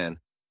 3-month plan,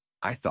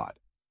 I thought,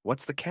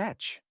 what's the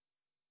catch?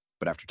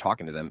 But after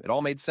talking to them, it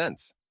all made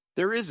sense.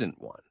 There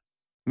isn't one.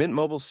 Mint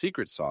Mobile's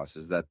secret sauce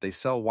is that they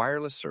sell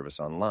wireless service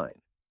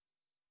online.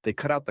 They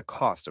cut out the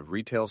cost of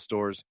retail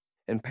stores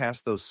and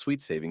pass those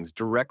sweet savings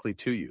directly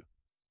to you.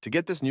 To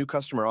get this new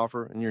customer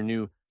offer and your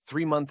new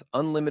 3-month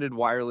unlimited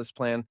wireless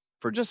plan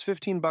for just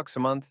 $15 a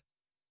month,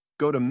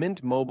 go to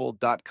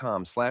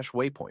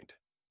mintmobile.com/waypoint.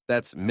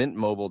 That's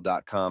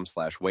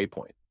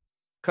mintmobile.com/waypoint.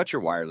 Cut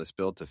your wireless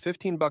bill to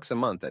 $15 a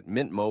month at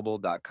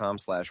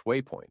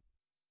mintmobile.com/waypoint.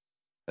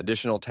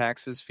 Additional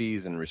taxes,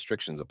 fees, and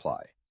restrictions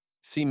apply.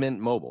 See Mint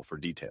Mobile for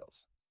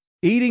details.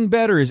 Eating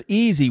better is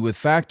easy with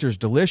Factor's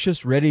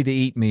delicious,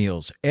 ready-to-eat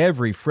meals.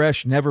 Every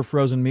fresh,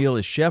 never-frozen meal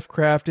is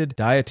chef-crafted,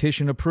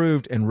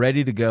 dietitian-approved, and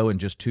ready to go in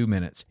just 2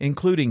 minutes,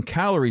 including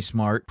Calorie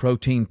Smart,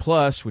 Protein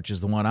Plus, which is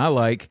the one I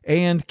like,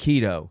 and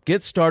Keto.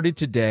 Get started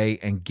today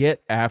and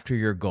get after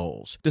your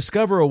goals.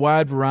 Discover a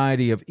wide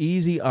variety of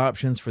easy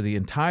options for the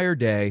entire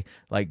day,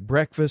 like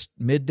breakfast,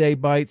 midday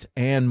bites,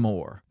 and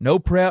more. No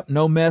prep,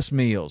 no mess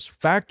meals.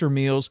 Factor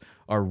meals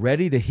are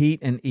ready to heat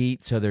and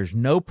eat, so there's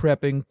no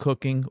prepping,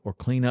 cooking, or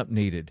cleanup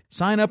needed.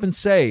 Sign up and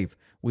save.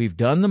 We've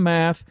done the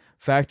math.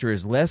 Factor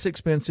is less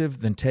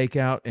expensive than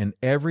takeout, and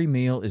every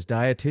meal is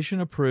dietitian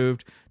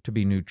approved to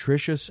be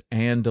nutritious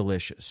and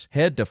delicious.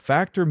 Head to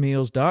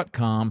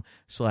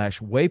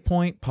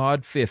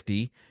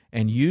factormeals.com/waypointpod50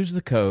 and use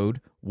the code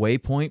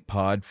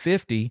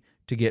waypointpod50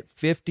 to get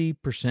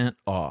 50%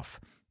 off.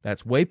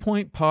 That's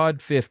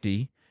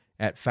waypointpod50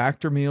 at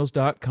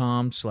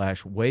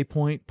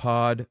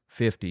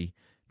factormeals.com/waypointpod50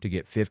 to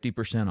get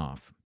 50%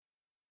 off.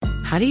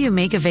 How do you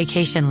make a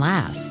vacation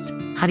last?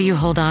 How do you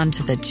hold on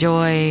to the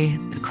joy,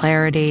 the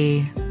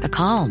clarity, the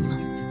calm?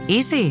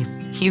 Easy.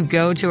 You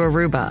go to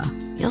Aruba.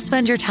 You'll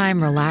spend your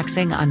time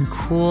relaxing on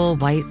cool,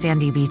 white,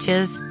 sandy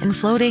beaches and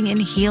floating in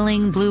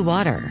healing blue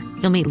water.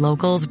 You'll meet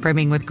locals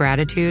brimming with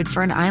gratitude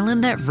for an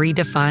island that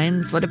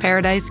redefines what a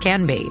paradise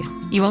can be.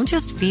 You won't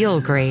just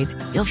feel great.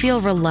 You'll feel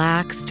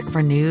relaxed,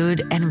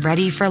 renewed, and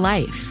ready for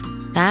life.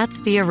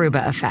 That's the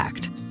Aruba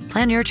effect.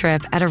 Plan your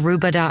trip at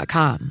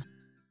Aruba.com.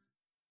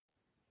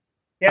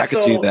 Yeah, I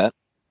could see that.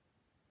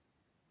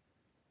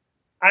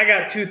 I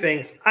got two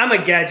things. I'm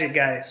a gadget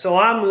guy, so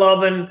I'm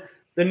loving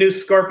the new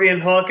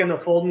Scorpion hook and the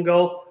Fold and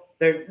Go.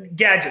 They're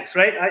gadgets,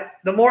 right?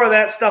 The more of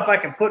that stuff I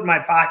can put in my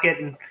pocket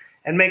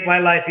and make my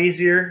life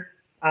easier,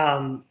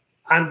 I'm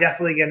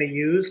definitely going to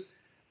use.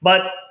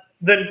 But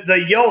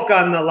the yoke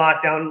on the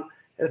lockdown,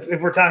 if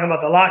we're talking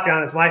about the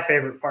lockdown, is my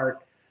favorite part.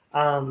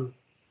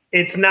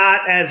 It's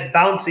not as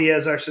bouncy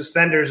as our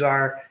suspenders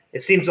are.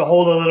 It seems to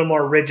hold a little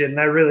more rigid, and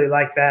I really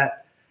like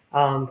that.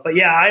 But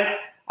yeah,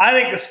 I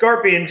think the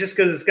Scorpion, just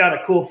because it's got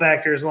a cool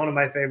factor, is one of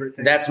my favorite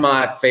things. That's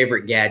my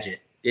favorite gadget,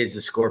 is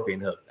the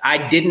Scorpion hook.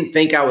 I didn't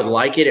think I would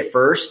like it at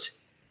first,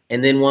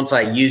 and then once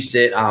I used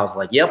it, I was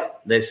like, yep,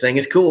 this thing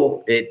is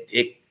cool.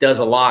 It does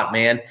a lot,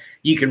 man.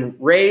 You can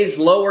raise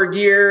lower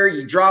gear,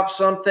 you drop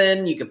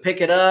something, you can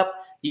pick it up.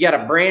 You got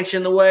a branch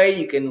in the way,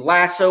 you can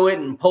lasso it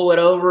and pull it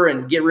over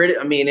and get rid of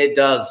it. I mean, it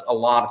does a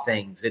lot of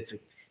things. It's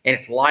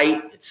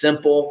light, it's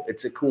simple,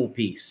 it's a cool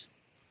piece.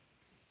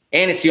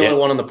 And it's the only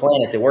one on the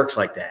planet that works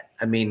like that.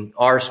 I mean,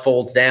 ours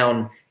folds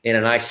down in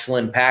a nice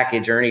slim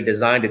package. Ernie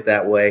designed it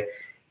that way.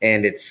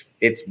 And it's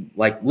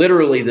like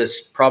literally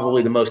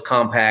probably the most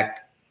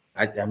compact,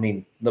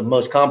 the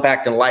most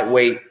compact and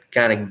lightweight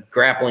kind of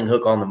grappling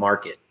hook on the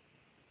market.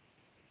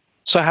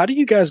 So how do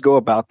you guys go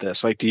about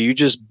this? Like, do you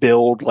just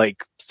build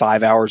like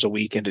 5 hours a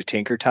week into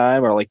tinker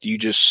time, or like do you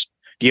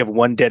have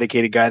one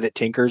dedicated guy that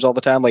tinkers all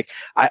the time? Like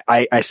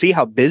I see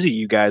how busy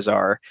you guys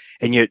are,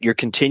 and you're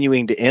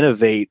continuing to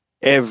innovate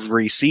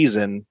every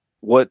season.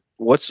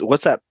 What's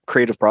that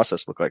creative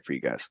process look like for you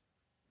guys?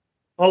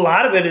 A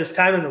lot of it is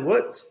time in the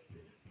woods.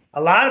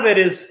 A lot of it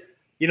is,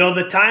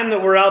 the time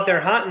that we're out there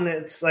hunting.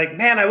 It's like,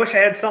 man, I wish I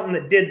had something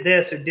that did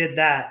this or did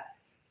that.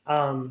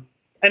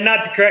 And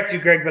not to correct you,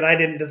 Greg, but I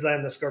didn't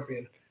design the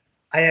Scorpion.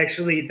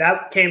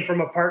 That came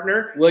from a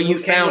partner. Well, you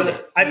found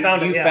it. I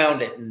found it. You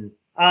found it, and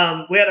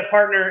We had a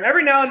partner.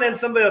 Every now and then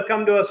somebody will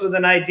come to us with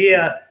an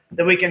idea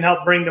that we can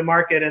help bring to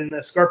market, and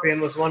the Scorpion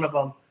was one of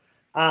them.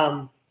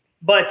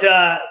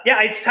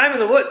 It's time in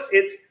the woods.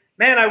 It's,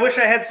 man, I wish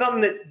I had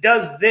something that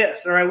does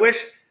this, or I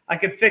wish I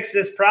could fix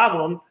this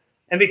problem.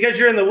 And because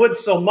you're in the woods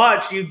so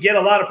much, you get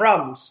a lot of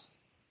problems.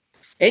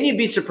 And you'd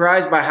be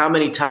surprised by how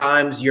many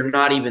times you're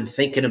not even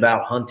thinking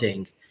about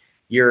hunting.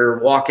 You're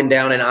walking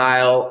down an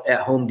aisle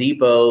at Home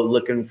Depot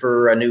looking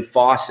for a new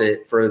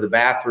faucet for the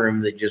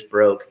bathroom that just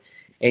broke,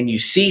 and you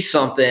see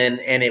something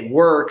and it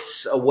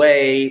works a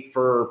way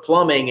for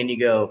plumbing, and you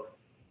go,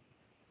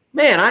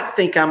 man, I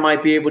think I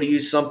might be able to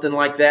use something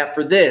like that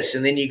for this.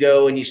 And then you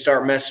go and you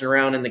start messing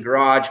around in the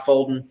garage,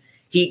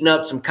 heating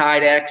up some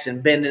Kydex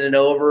and bending it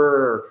over,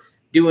 or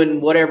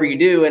doing whatever you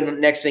do, and the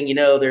next thing you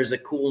know, there's a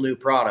cool new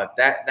product.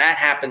 That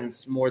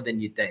happens more than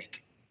you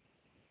think.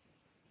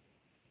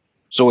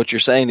 So what you're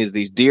saying is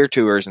these deer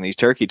tours and these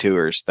turkey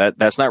tours,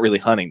 that's not really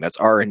hunting. That's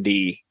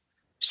R&D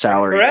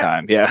salary Correct.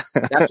 time. Yeah.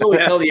 That's what we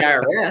tell the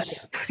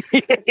IRS.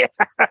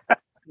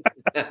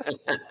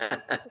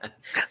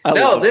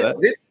 No,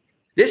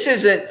 this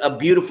isn't a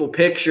beautiful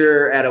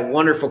picture at a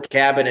wonderful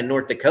cabin in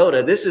North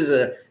Dakota. This is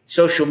a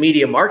social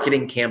media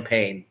marketing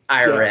campaign,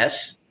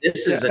 IRS. Yeah.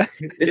 This is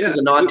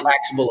a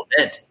non-taxable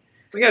event.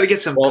 We got to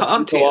get some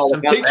content,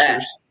 some pictures.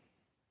 That.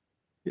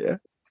 Yeah.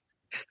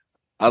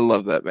 I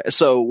love that, man.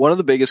 So one of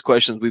the biggest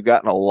questions we've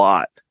gotten a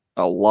lot,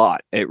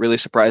 it really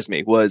surprised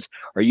me, was,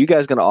 are you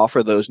guys going to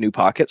offer those new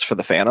pockets for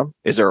the Phantom?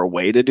 Is there a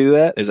way to do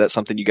that? Is that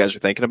something you guys are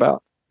thinking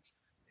about?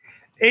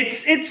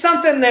 It's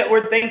something that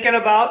we're thinking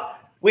about.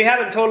 We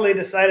haven't totally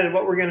decided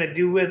what we're going to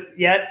do with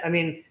yet. I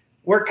mean,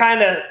 we're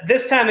kind of,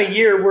 this time of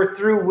year, we're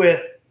through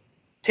with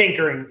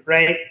tinkering,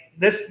 right?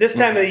 This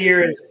time of the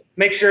year is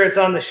make sure it's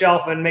on the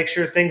shelf and make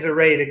sure things are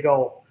ready to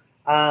go.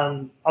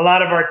 A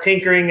lot of our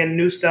tinkering and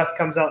new stuff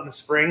comes out in the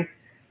spring,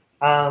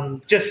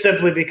 just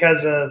simply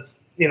because of,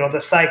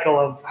 the cycle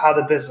of how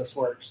the business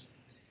works.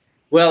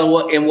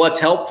 Well, and what's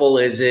helpful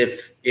is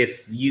if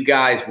you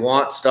guys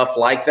want stuff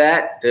like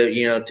that,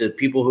 to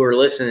people who are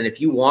listening, if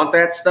you want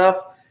that stuff,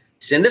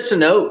 send us a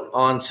note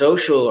on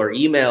social or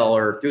email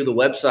or through the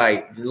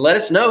website. Let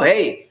us know,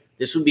 hey,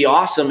 this would be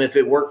awesome if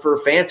it worked for a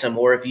Phantom,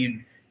 or if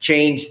you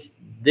changed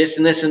this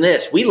and this and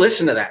this. We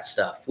listen to that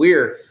stuff.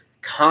 We're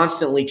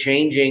constantly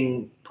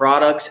changing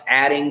products,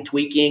 adding,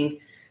 tweaking.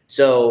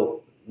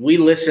 So we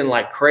listen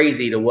like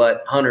crazy to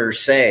what hunters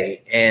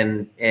say,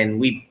 and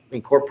we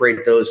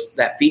incorporate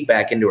that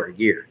feedback into our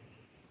gear.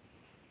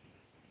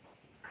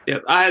 Yeah,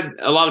 I had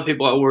a lot of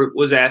people that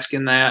was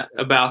asking that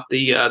about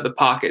the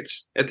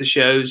pockets at the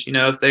shows.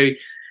 If they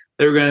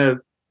were going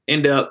to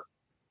end up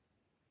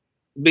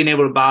being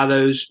able to buy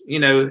those,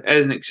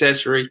 as an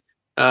accessory.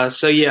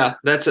 So yeah,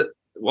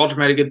 Walter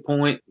made a good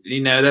point.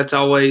 That's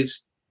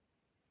always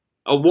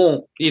a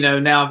want.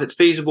 Now if it's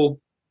feasible,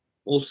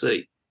 we'll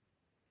see.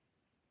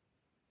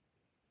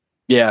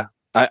 Yeah,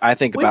 I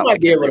think we might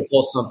be able to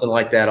pull something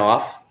like that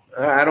off.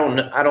 I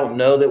don't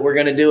know that we're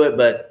going to do it,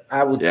 but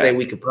I would say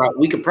we could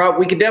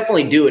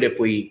definitely do it if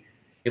we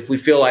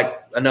feel like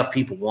enough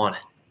people want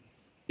it.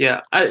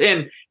 Yeah,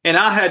 and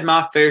I had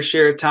my fair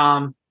share of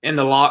time in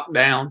the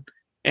lockdown,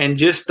 and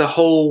just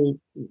how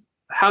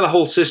the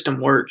whole system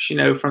works.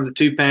 From the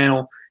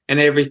 2-panel and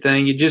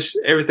everything,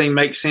 everything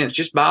makes sense.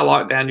 Just by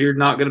lockdown, you're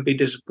not going to be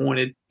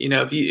disappointed.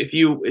 If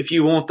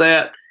you want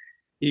that,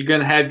 you're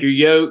going to have your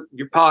yoke,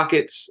 your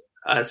pockets,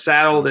 a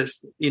saddle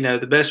that's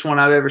the best one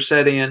I've ever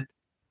sat in.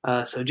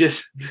 So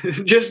just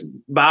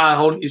buy a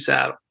whole new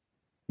saddle.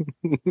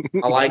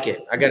 I like it.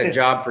 I got a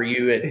job for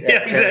you at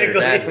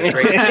Tethrd.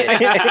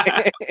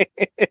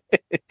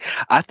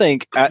 I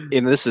think,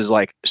 and this is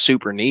like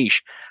super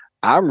niche,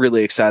 I'm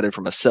really excited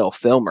from a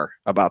self-filmer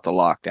about the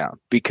lockdown,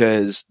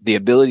 because the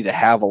ability to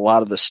have a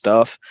lot of the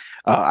stuff.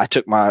 I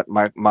took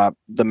the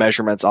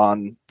measurements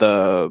on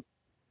the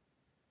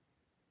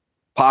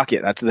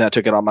pocket. I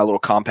took it on my little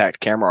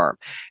compact camera arm,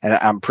 and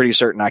I'm pretty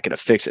certain I could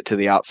affix it to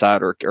the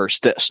outside or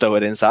stow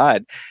it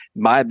inside.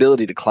 My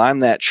ability to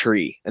climb that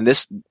tree, and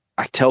this,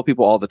 I tell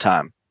people all the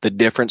time, the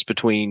difference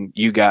between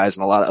you guys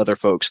and a lot of other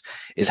folks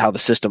is how the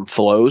system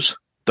flows.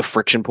 The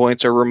friction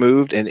points are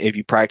removed, and if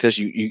you practice,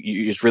 you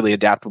it's really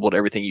adaptable to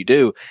everything you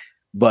do.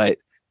 But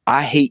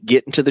I hate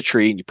getting to the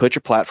tree and you put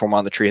your platform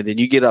on the tree, and then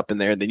you get up in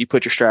there, and then you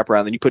put your strap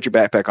around, then you put your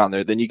backpack on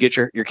there, then you get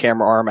your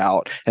camera arm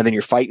out, and then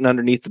you're fighting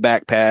underneath the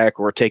backpack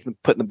or putting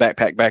the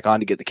backpack back on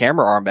to get the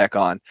camera arm back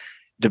on.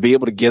 To be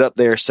able to get up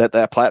there, set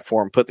that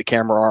platform, put the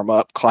camera arm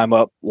up, climb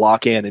up,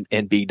 lock in,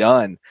 and be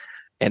done,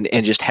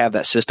 and just have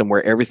that system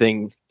where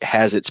everything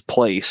has its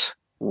place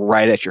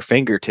right at your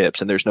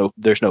fingertips, and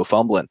there's no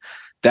fumbling.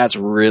 That's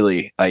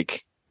really,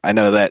 like, I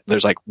know that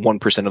there's like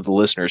 1% of the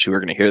listeners who are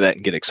going to hear that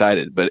and get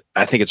excited, but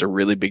I think it's a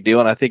really big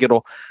deal, and I think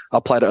it'll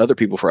apply to other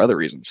people for other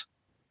reasons.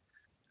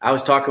 I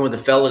was talking with a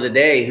fella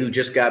today who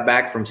just got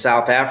back from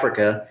South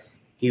Africa.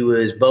 He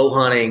was bow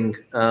hunting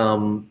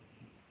down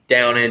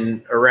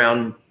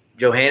around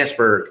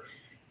Johannesburg,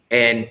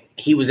 and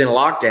he was in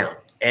lockdown.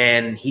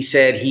 And he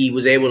said he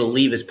was able to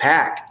leave his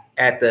pack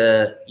at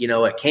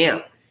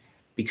camp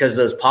because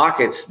those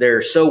pockets,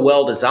 they're so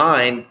well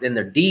designed and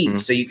they're deep,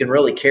 so you can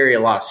really carry a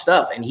lot of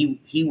stuff. And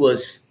he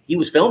was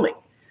filming.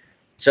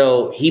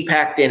 So he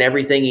packed in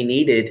everything he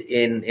needed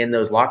in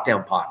those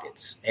lockdown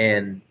pockets,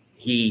 and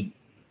he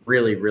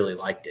really, really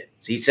liked it.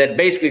 So he said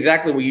basically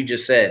exactly what you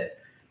just said,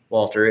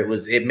 Walter.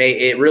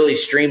 It really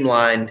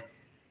streamlined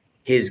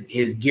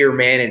his gear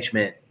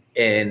management,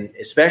 and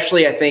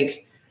especially I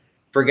think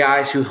for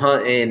guys who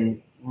hunt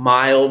in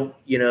mild,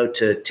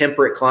 to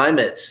temperate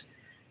climates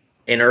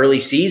in early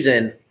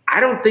season, I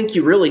don't think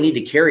you really need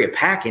to carry a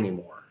pack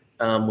anymore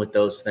with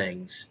those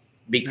things,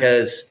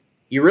 because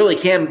you really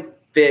can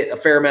fit a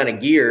fair amount of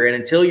gear. And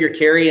until you're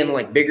carrying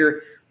like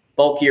bigger,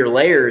 bulkier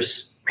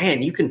layers,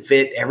 man, you can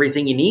fit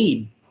everything you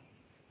need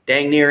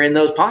dang near in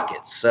those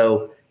pockets.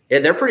 So yeah,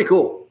 they're pretty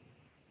cool.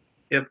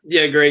 Yep.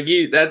 Yeah,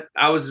 Greg,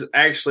 I was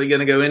actually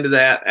going to go into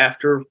that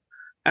after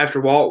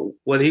Walt,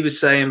 what he was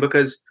saying,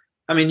 because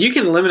I mean, you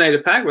can eliminate a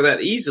pack with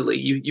that easily.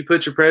 You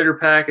put your Predator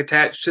pack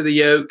attached to the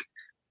yoke,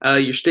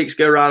 your sticks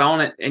go right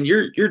on it, and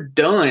you're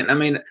done. I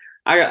mean,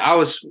 I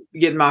was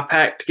getting my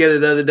pack together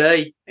the other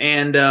day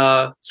and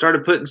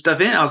started putting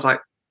stuff in. I was like,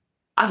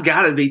 I've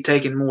got to be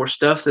taking more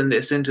stuff than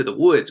this into the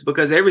woods,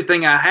 because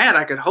everything I had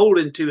I could hold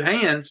in two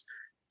hands.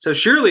 So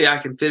surely I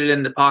can fit it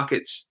in the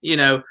pockets,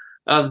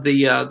 of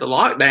the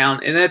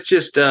lockdown. And that's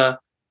just an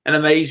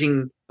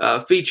amazing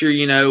feature,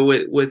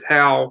 with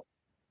how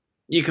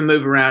you can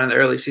move around in the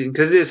early season,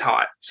 because it is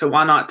hot. So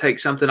why not take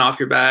something off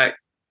your back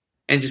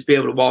and just be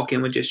able to walk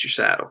in with just your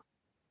saddle?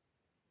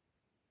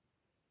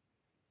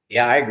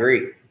 Yeah, I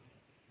agree.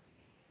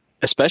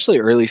 Especially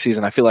early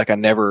season, I feel like I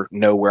never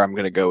know where I'm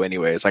going to go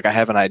anyways. Like I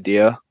have an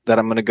idea that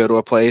I'm going to go to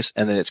a place,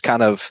 and then it's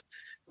kind of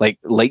like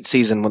late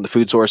season when the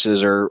food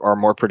sources are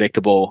more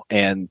predictable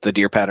and the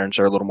deer patterns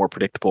are a little more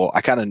predictable. I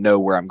kind of know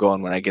where I'm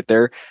going when I get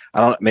there.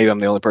 Maybe I'm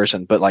the only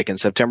person, but like in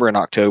September and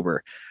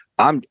October,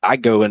 I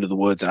go into the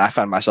woods and I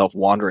find myself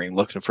wandering,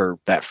 looking for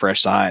that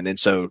fresh sign. And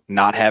so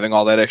not having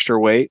all that extra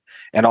weight,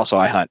 and also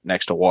I hunt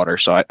next to water,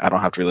 so I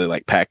don't have to really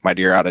like pack my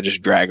deer out. I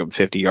just drag them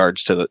 50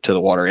 yards to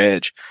the water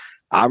edge.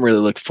 I'm really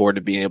looking forward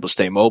to being able to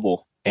stay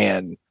mobile.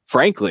 And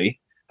frankly,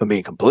 if I'm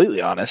being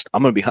completely honest,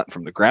 I'm going to be hunting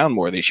from the ground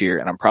more this year,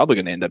 and I'm probably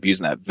going to end up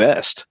using that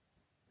vest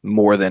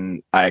more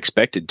than I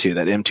expected to,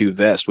 that M2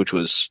 vest, which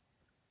was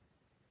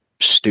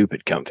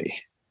stupid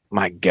comfy.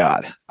 My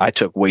God, I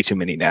took way too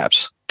many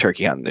naps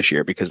turkey hunting this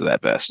year because of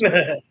that vest.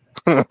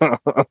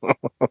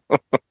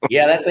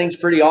 Yeah, that thing's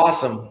pretty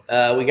awesome.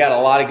 We got a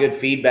lot of good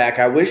feedback.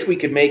 I wish we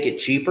could make it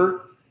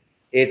cheaper.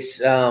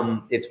 It's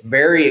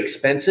very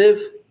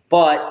expensive,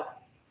 but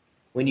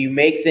when you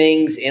make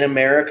things in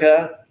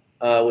America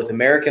with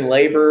American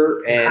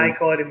labor and high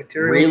quality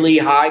materials, really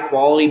high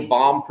quality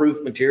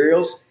bomb-proof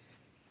materials,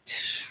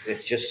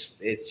 it's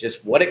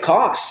just what it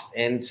costs.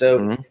 And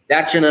so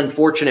that's an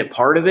unfortunate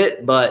part of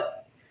it,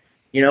 but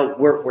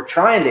we're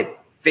trying to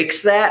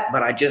fix that,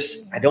 but I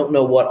don't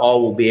know what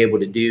all we'll be able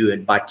to do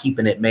and by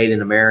keeping it made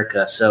in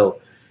America. So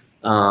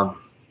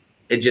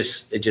it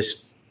just it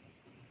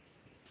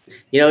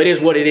is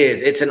what it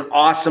is. It's an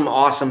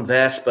awesome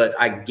vest, but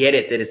I get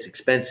it that it's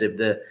expensive.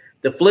 The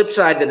flip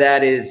side to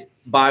that is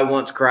buy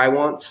once, cry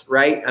once,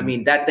 right? I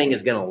mean, that thing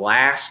is going to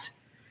last.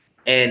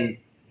 And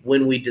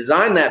when we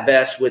design that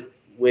vest with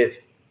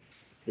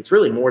it's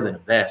really more than a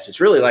vest. It's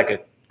really like a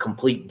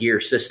complete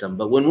gear system.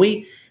 But when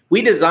we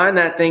designed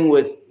that thing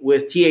with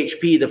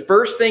THP, the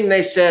first thing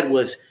they said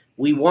was,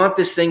 we want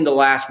this thing to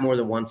last more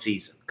than one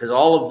season, because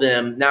all of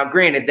them, now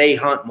granted, they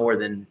hunt more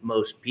than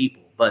most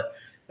people, but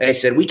they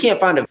said, we can't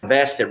find a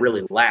vest that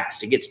really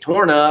lasts. It gets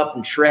torn up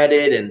and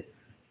shredded. And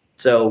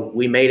so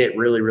we made it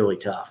really, really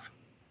tough.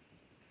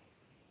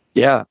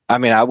 Yeah. I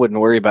mean, I wouldn't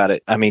worry about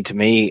it. I mean, to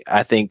me,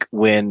 I think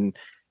when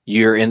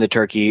you're in the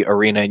turkey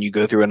arena and you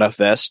go through enough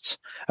vests,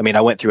 I mean,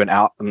 I went through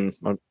I'm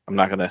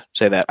not going to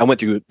say that. I went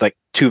through like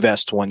 2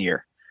 vests one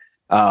year.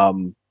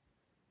 That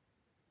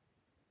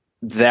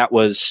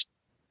was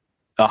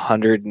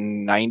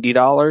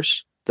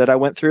 $190 that I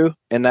went through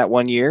in that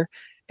 1 year.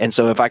 And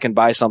so if I can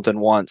buy something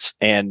once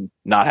and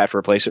not have to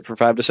replace it for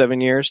 5 to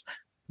 7 years,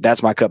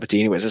 that's my cup of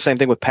tea anyways. The same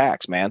thing with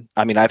packs, man.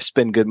 I mean, I've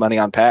spent good money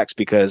on packs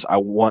because I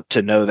want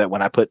to know that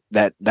when I put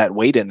that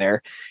weight in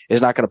there,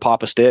 it's not going to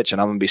pop a stitch and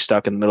I'm going to be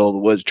stuck in the middle of the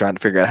woods trying to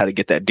figure out how to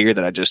get that deer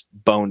that I just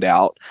boned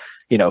out,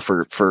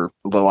 for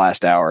the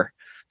last hour.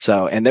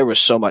 So, and there was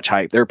so much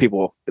hype. There were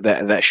people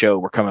that show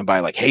were coming by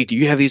like, hey, do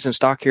you have these in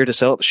stock here to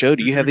sell at the show?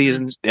 Do you have these?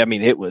 I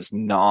mean, it was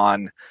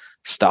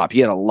non-stop.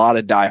 You had a lot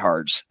of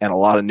diehards and a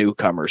lot of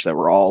newcomers that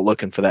were all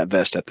looking for that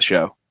vest at the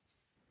show.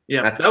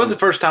 Yeah, that was the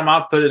first time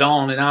I put it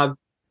on, and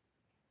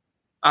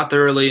I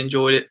thoroughly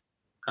enjoyed it.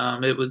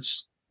 It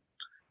was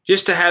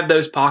just to have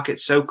those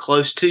pockets so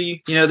close to you.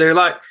 They're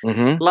like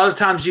a lot of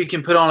times you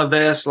can put on a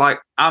vest. Like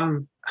I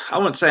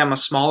wouldn't say I'm a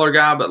smaller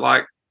guy, but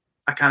like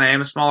I kind of am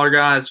a smaller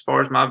guy as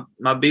far as my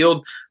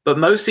build. But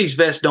most of these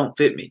vests don't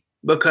fit me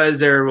because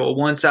they're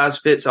one size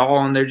fits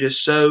all, and they're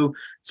just so.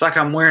 It's like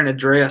I'm wearing a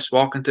dress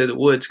walking through the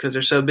woods because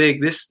they're so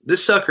big. This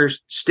sucker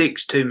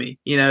sticks to me.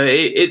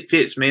 It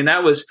fits me, and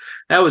that was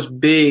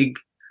big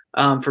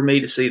for me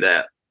to see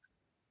that.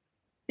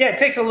 Yeah, it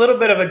takes a little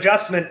bit of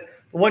adjustment.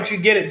 But once you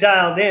get it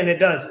dialed in, it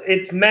does.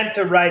 It's meant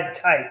to ride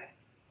tight.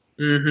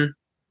 Mm-hmm.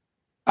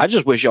 I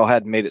just wish y'all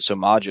hadn't made it so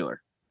modular.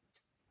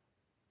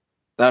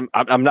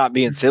 I'm not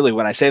being silly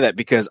when I say that,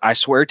 because I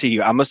swear to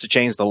you, I must have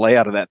changed the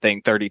layout of that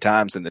thing 30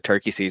 times in the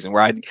turkey season,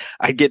 where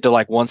I'd get to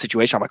like one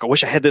situation. I'm like, I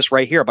wish I had this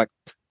right here. I'm like,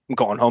 I'm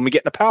going home and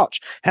getting a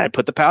pouch. And I'd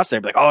put the pouch there.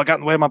 Be like, oh, I got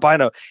in the way of my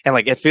bino. And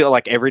like, it felt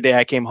like every day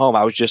I came home,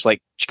 I was just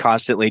like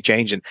constantly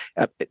changing,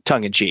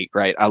 tongue in cheek,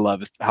 right? I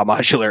love how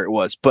modular it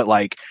was. But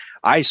like,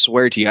 I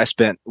swear to you, I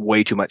spent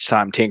way too much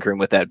time tinkering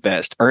with that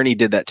vest. Ernie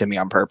did that to me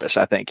on purpose.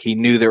 I think he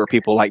knew there were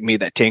people like me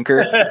that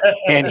tinker,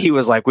 and he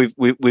was like,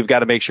 we've got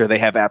to make sure they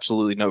have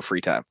absolutely no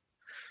free time.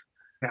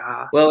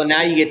 Well, and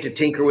now you get to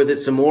tinker with it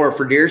some more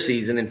for deer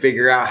season and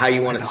figure out how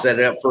you want to set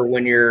it up for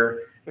when you're,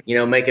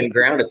 making a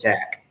ground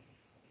attack.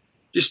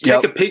 Just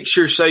take a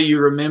picture so you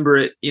remember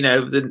it,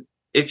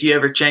 if you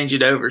ever change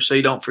it over, so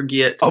you don't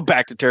forget. Oh,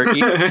 back to turkey.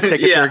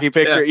 Take a turkey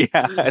picture.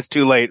 Yeah, it's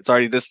too late. It's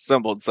already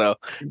disassembled, so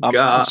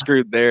I'm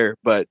screwed there.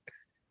 But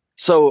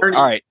so, Ernie,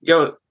 all right,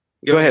 go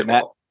ahead,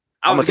 Matt.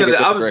 I was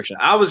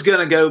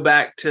gonna go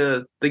back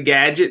to the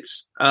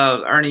gadgets.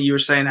 Ernie, you were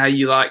saying how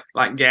you like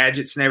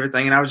gadgets and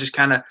everything, and I was just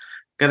kind of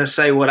gonna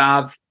say what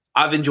I've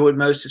enjoyed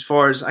most as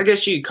far as, I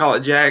guess you could call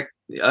it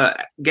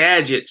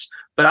gadgets.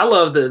 But I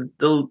love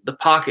the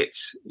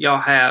pockets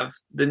y'all have,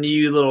 the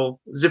new little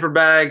zipper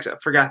bags. I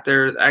forgot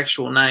their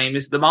actual name.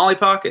 Is the Molly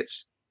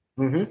pockets?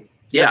 Mm-hmm.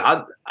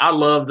 Yeah, I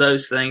love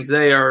those things.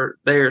 They are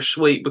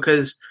sweet,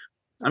 because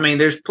I mean,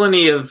 there's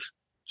plenty of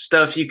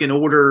stuff you can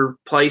order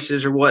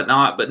places or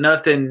whatnot, but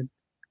nothing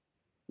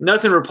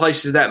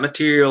replaces that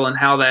material and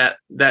how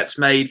that's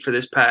made for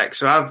this pack.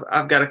 So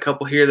I've got a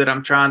couple here that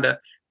I'm trying to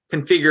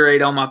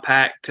configure on my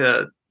pack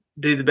to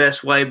do the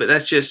best way, but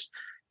that's just,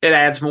 it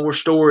adds more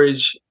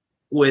storage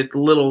with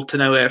little to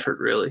no effort,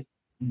 really.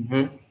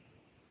 Mm-hmm.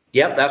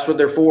 Yep, that's what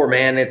they're for,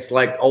 man. It's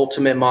like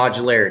ultimate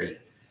modularity.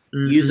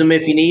 Mm-hmm. Use them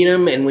if you need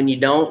them, and when you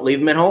don't, leave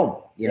them at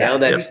home.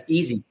 That's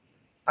easy.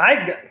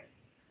 I'm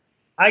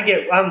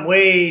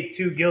way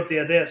too guilty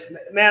of this,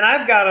 man.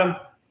 I've got them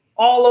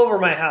all over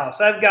my house.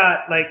 I've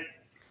got like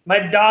my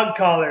dog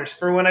collars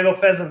for when I go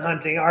pheasant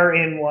hunting are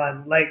in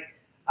one. Like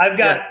I've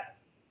got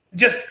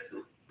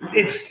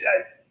it's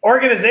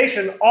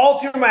organization all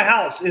through my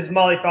house is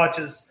Molly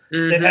pouches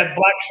that have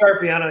black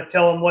Sharpie on them,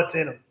 tell them what's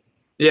in them.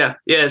 Yeah.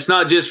 It's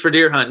not just for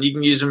deer hunting. You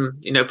can use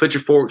them, put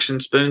your forks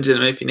and spoons in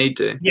them if you need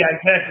to. Yeah,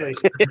 exactly.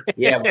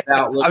 Yeah,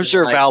 I'm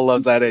sure Val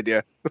loves that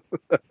idea.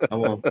 I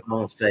won't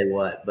say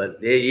what,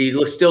 but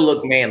you still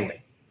look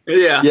manly.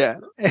 Yeah.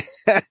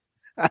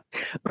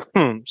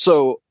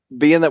 So,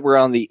 being that we're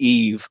on the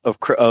eve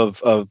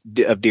of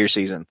deer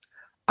season,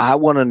 I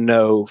want to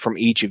know from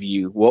each of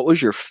you, what was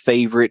your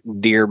favorite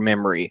deer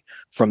memory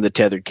from the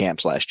Tethrd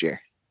camps last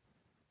year?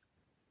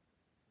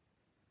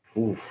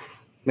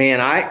 Oof.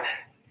 Man, I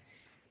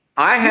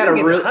had a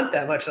real hunt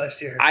that much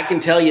last year. I can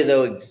tell you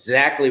though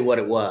exactly what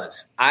it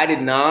was. I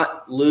did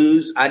not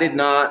lose. I did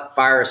not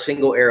fire a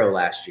single arrow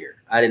last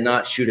year. I did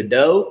not shoot a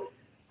doe.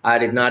 I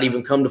did not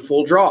even come to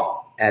full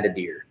draw at a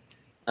deer.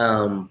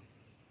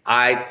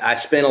 I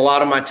spent a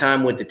lot of my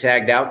time with the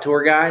tagged out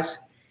tour guys,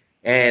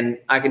 and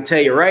I can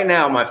tell you right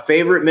now, my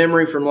favorite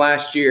memory from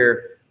last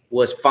year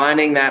was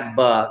finding that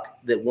buck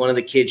that one of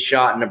the kids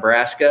shot in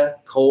Nebraska.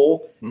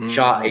 Cole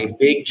shot a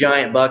big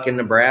giant buck in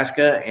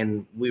Nebraska,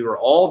 and we were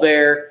all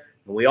there,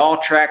 and we all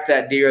tracked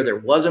that deer. There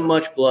wasn't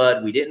much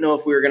blood. We didn't know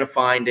if we were going to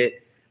find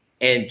it.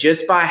 And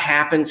just by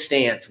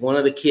happenstance, one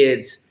of the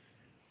kids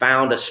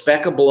found a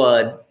speck of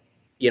blood,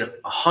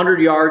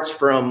 100 yards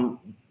from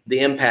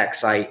the impact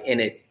site.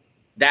 And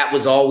that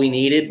was all we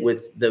needed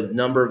with the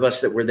number of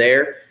us that were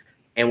there.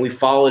 And we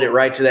followed it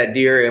right to that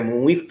deer. And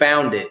when we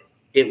found it,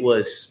 it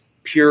was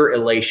pure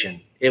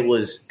elation. It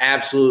was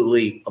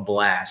absolutely a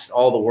blast.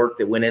 All the work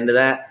that went into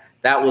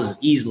that was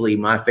easily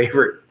my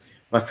favorite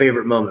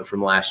moment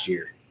from last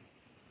year.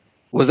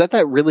 Was that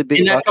really big?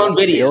 And that's on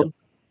video.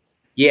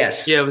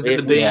 Yes. Yeah, it was at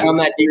the bean. On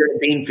that deer at the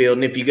bean field.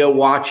 And if you go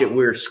watch it,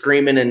 we were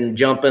screaming and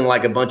jumping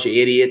like a bunch of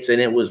idiots,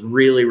 and it was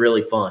really,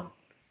 really fun.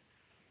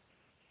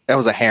 That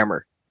was a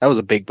hammer. That was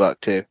a big buck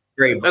too.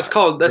 Great. That's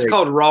called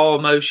raw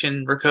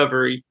emotion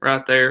recovery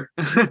right there.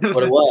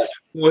 What it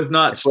was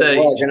not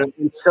staged.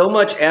 And so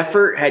much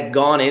effort had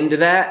gone into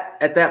that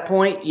at that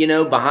point,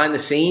 behind the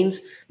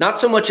scenes,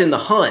 not so much in the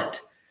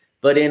hunt,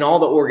 but in all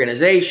the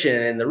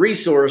organization and the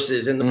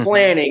resources and the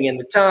planning and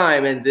the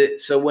time. And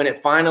so when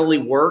it finally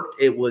worked,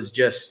 it was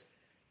just,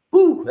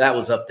 that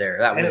was up there.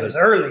 It was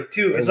early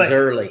too. It was like,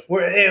 early.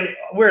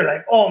 We're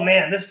like, oh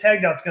man, this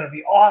tagged out's going to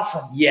be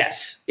awesome.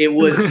 Yes, it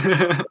was.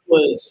 It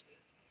was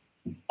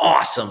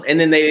awesome. And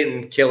then they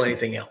didn't kill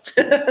anything else.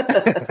 But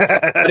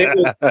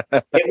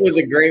it was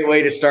a great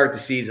way to start the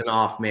season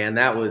off, man.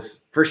 That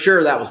was for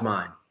sure. That was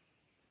mine.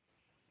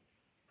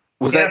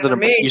 Was that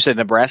you said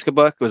Nebraska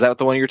buck? Was that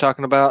the one you were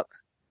talking about?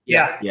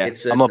 Yeah.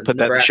 I'm gonna put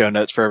that in the show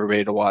notes for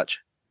everybody to watch.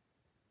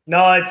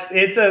 No,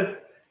 it's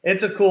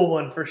a cool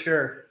one for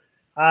sure.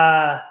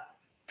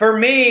 For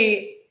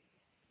me,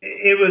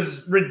 it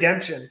was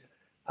redemption.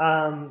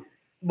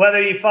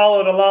 whether you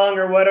followed along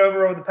or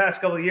whatever over the past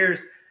couple of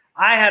years,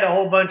 I had a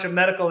whole bunch of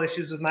medical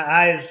issues with my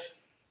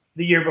eyes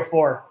the year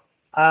before.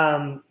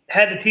 Had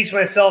to teach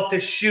myself to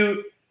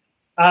shoot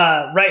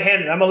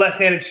right-handed. I'm a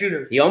left-handed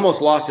shooter. He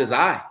almost lost his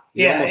eye.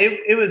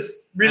 It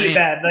was really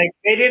bad. Like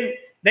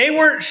they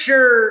weren't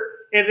sure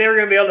if they were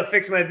going to be able to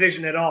fix my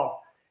vision at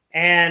all.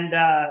 And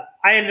I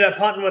ended up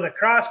hunting with a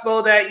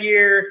crossbow that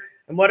year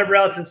and whatever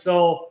else. And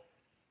so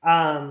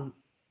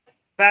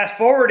fast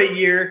forward a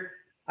year,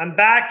 I'm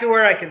back to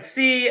where I can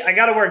see. I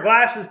got to wear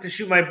glasses to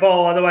shoot my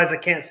bow. Otherwise I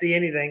can't see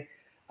anything.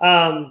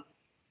 But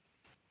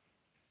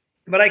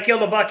I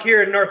killed a buck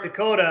here in North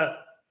Dakota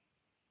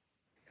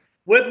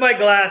with my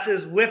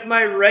glasses, with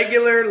my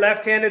regular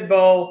left-handed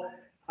bow,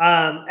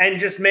 and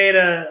just made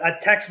a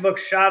textbook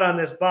shot on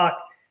this buck.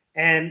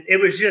 And it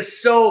was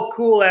just so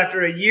cool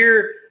after a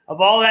year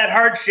of all that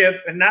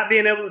hardship and not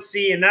being able to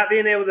see and not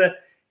being able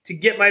to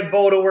get my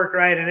bow to work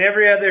right and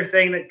every other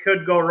thing that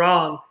could go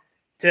wrong,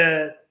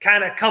 to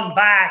kind of come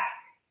back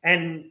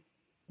and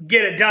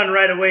get it done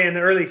right away in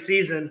the early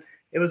season.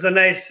 It was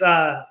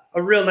a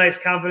real nice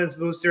confidence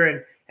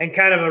booster and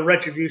kind of a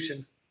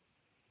retribution.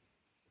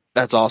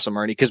 That's awesome,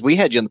 Ernie, because we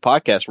had you on the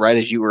podcast right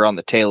as you were on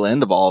the tail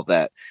end of all of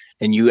that,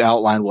 and you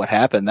outlined what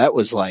happened. That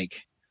was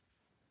like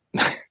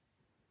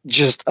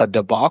just a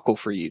debacle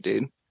for you,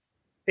 dude.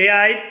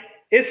 Yeah,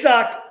 it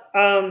sucked.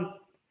 And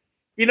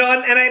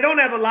I don't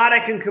have a lot I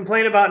can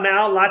complain about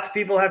now. Lots of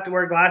people have to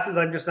wear glasses.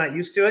 I'm just not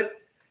used to it.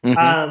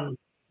 Mm-hmm.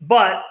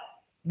 But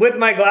with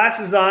my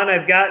glasses on,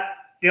 I've got,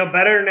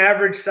 better than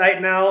average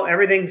sight now.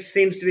 Everything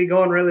seems to be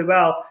going really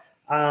well.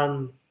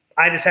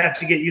 I just have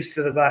to get used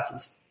to the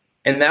glasses.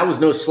 And that was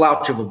no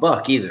slouch of a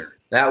buck either.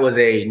 That was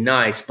a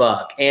nice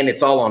buck, and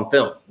it's all on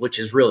film, which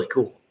is really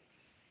cool.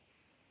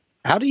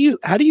 How do you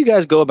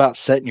guys go about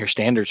setting your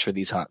standards for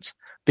these hunts?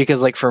 Because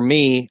like for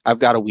me, I've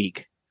got a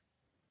week.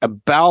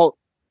 About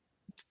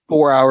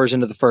 4 hours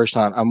into the first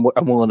hunt, I'm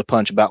willing to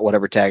punch about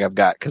whatever tag I've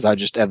got because I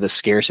just have this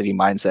scarcity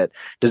mindset.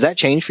 Does that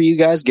change for you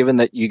guys, given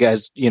that you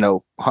guys,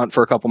 hunt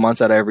for a couple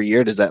months out of every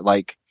year? Does that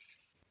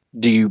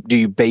do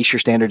you base your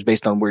standards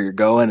based on where you're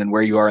going and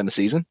where you are in the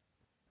season?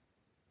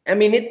 I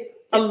mean, it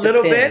a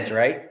little depends, bit,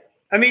 right?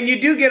 I mean,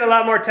 you do get a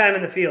lot more time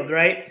in the field,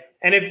 right?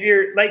 And if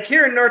you're like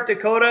here in North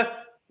Dakota,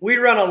 we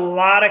run a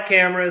lot of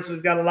cameras.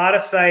 We've got a lot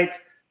of sites.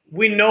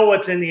 We know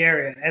what's in the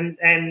area,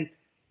 and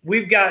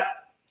we've got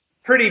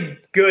pretty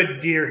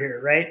good deer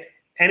here, right?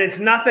 And it's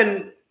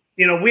nothing,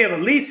 we have a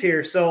lease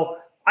here, so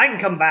I can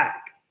come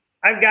back.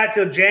 I've got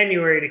till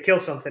January to kill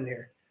something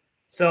here.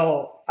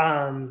 So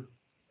I'm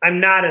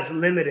not as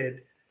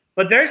limited.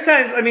 But there's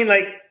times,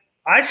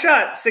 I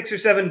shot 6 or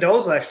 7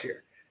 does last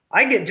year.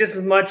 I get just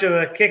as much of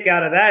a kick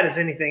out of that as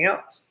anything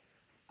else.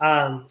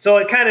 So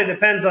it kind of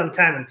depends on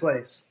time and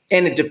place.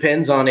 And it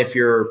depends on if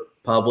you're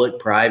public,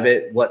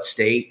 private, what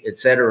state, et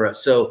cetera.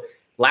 So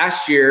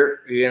last year,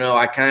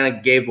 I kind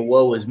of gave a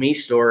woe is me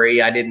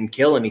story. I didn't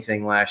kill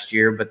anything last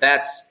year, but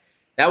that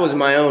was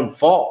my own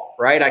fault,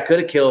 right? I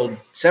could have killed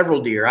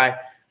several deer. I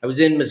was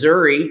in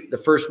Missouri the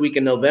first week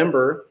in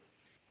November,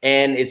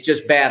 and it's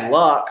just bad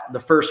luck.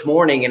 The first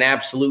morning, an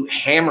absolute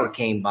hammer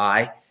came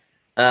by,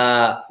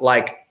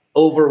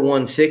 over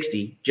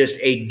 160, just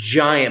a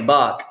giant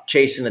buck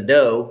chasing a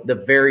doe the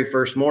very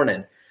first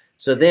morning.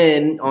 So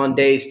then on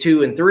days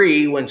 2 and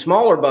 3, when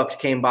smaller bucks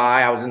came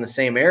by, I was in the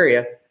same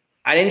area.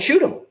 I didn't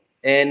shoot them.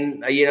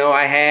 And,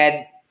 I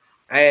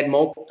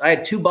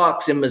had 2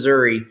 bucks in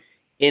Missouri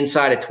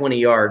inside of 20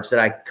 yards that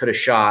I could have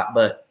shot,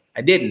 but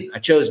I didn't. I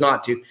chose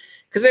not to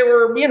because they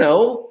were,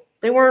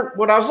 they weren't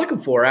what I was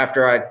looking for.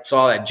 After I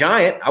saw that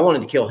giant, I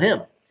wanted to kill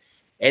him.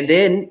 And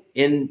then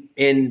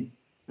in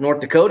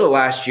North Dakota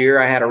last year,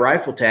 I had a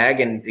rifle tag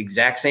and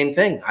exact same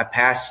thing. I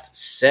passed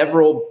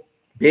several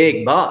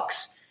big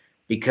bucks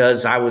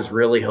because I was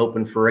really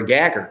hoping for a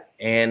gagger,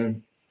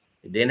 and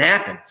it didn't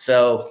happen.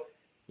 So,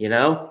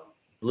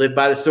 live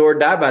by the sword,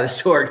 die by the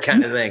sword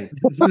kind of thing.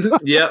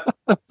 Yep.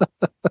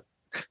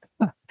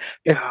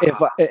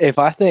 If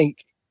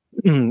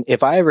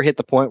I ever hit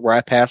the point where I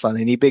pass on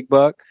any big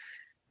buck,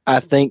 I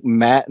think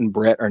Matt and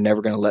Brett are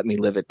never going to let me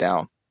live it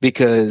down.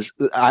 Because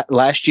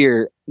last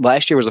year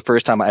was the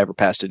first time I ever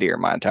passed a deer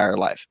in my entire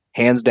life.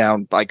 Hands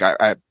down,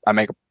 I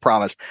make a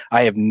promise.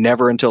 I have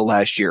never until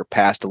last year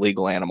passed a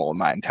legal animal in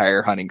my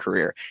entire hunting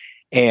career.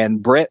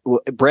 And Brett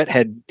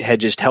had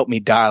just helped me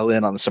dial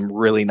in on some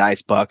really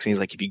nice bucks. And he's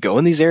like, if you go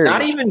in these areas.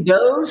 Not even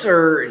does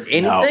or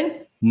anything?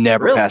 No,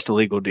 never really? Passed a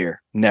legal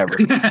deer. Never.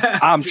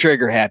 I'm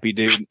trigger happy,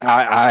 dude.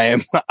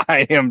 I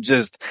am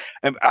just,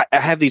 I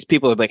have these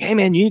people that are like, hey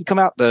man, you need to come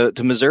out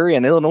to Missouri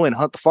and Illinois and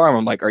hunt the farm.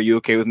 I'm like, are you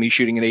okay with me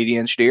shooting an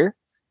 80-inch deer?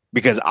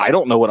 Because I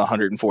don't know what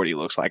 140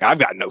 looks like. I've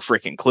got no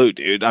freaking clue,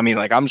 dude. I'm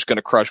just going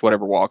to crush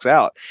whatever walks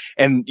out.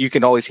 And you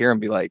can always hear them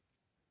be like,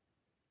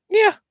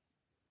 yeah.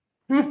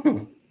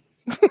 And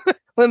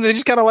they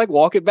just kind of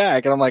walk it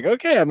back. And I'm like,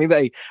 okay.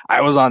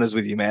 I was honest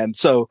with you, man.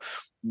 So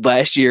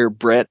last year,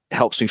 Brett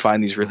helps me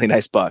find these really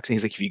nice bucks. And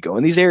he's like, if you go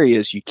in these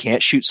areas, you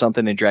can't shoot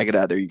something and drag it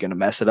out there. You're going to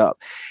mess it up.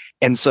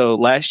 And so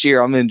last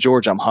year I'm in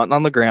Georgia, I'm hunting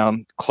on the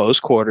ground,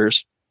 close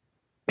quarters.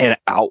 and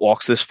out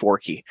walks this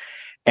Forky.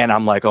 And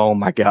I'm like, oh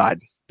my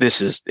God,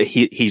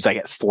 he's like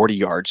at 40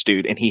 yards,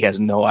 dude. And he has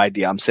no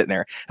idea. I'm sitting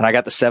there and I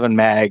got the 7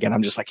 mag and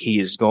I'm just like, he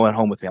is going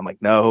home with me. I'm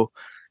like, no,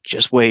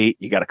 just wait.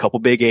 You got a couple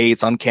big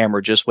 8s on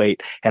camera. Just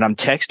wait. And I'm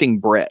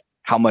texting Brett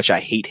how much I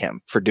hate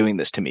him for doing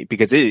this to me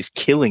because it is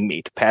killing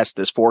me to pass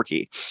this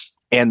Forky.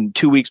 And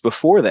 2 weeks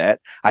before that,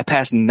 I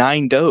passed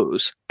 9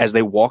 does as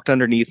they walked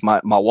underneath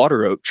my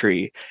water oak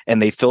tree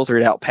and they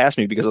filtered out past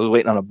me because I was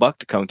waiting on a buck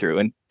to come through.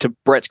 And to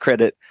Brett's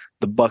credit,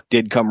 the buck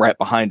did come right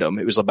behind him.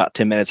 It was about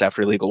 10 minutes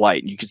after illegal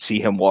light and you could see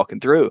him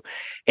walking through.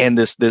 And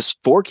this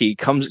Forky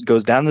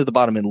goes down to the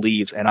bottom and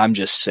leaves. And I'm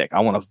just sick. I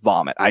want to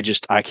vomit. I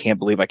can't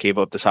believe I gave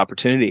up this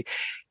opportunity.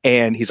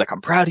 And he's like,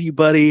 I'm proud of you,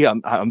 buddy.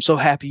 I'm so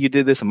happy you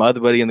did this. And my other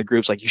buddy in the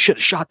group's like, you should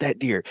have shot that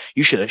deer.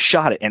 You should have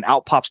shot it. And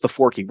out pops the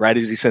Forky right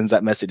as he sends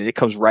that message. And it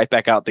comes right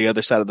back out the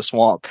other side of the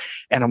swamp.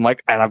 And I'm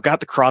like, and I've got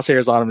the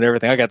crosshairs on him and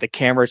everything. I got the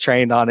camera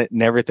trained on it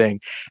and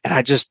everything. And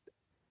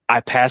I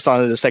pass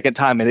on it a second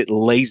time and it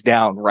lays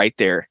down right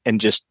there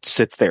and just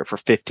sits there for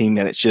 15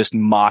 minutes, just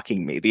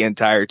mocking me the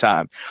entire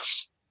time.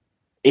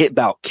 It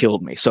about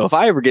killed me. So if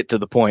I ever get to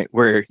the point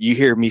where you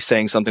hear me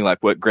saying something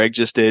like what Greg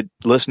just did,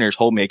 listeners,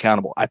 hold me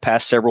accountable. I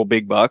passed several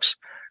big bucks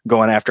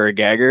going after a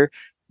gagger.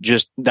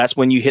 Just that's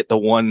when you hit the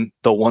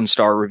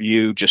 1-star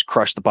review, just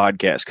crush the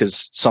podcast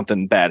because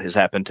something bad has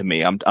happened to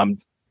me. I'm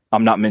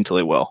not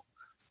mentally well.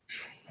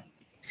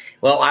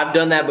 Well, I've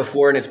done that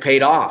before and it's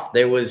paid off.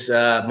 There was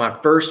my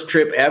first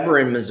trip ever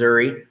in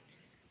Missouri.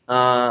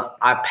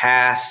 I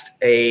passed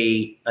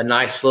a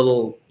nice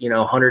little,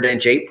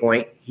 100-inch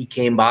 8-point. He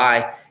came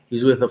by. He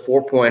was with a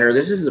 4-pointer.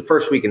 This is the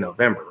first week in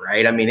November,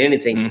 right? I mean,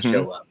 anything can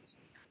show up.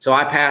 So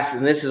I passed,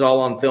 and this is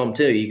all on film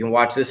too. You can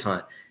watch this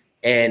hunt.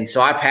 And so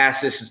I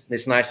passed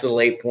this nice little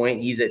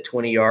 8-point. He's at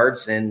 20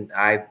 yards, and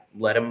I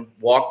let him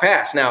walk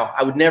past. Now,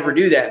 I would never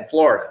do that in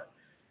Florida,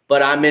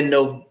 but I'm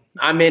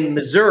in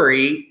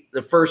Missouri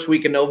the first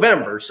week of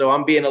November, so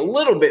I'm being a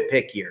little bit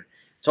pickier.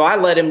 So I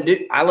let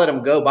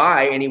him go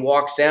by, and he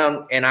walks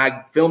down, and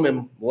I film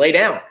him lay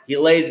down. He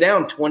lays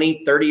down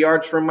 20, 30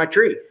 yards from my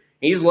tree.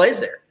 He just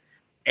lays there.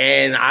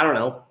 And I don't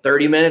know,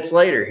 30 minutes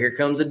later, here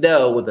comes a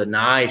doe with a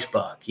nice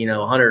buck,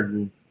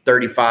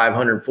 135,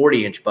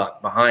 140-inch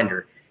buck behind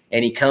her.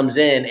 And he comes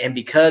in, and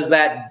because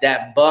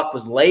that buck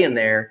was laying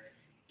there,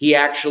 he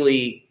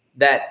actually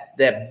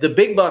the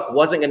big buck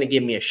wasn't going to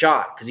give me a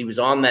shot because he was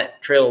on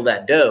that trail of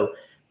that doe.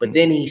 But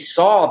then he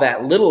saw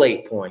that little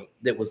 8-point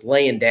that was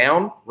laying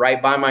down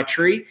right by my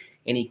tree,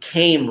 and he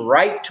came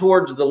right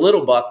towards the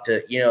little buck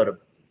to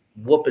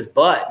whoop his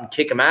butt and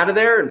kick him out of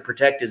there and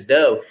protect his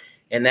doe.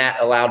 And that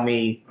allowed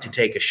me to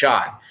take a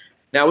shot.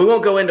 Now, we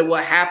won't go into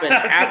what happened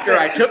after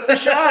I took the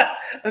shot.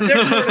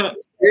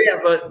 Yeah,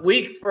 but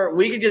we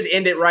could just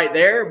end it right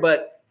there.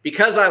 But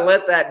because I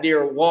let that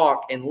deer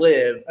walk and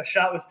live, a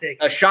shot was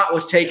taken. A shot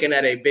was taken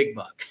at a big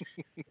buck.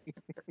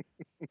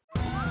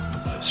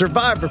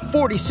 Survivor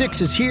 46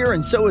 is here,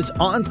 and so is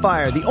On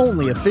Fire, the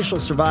only official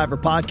Survivor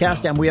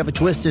podcast, and we have a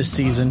twist this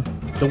season.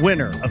 The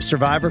winner of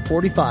Survivor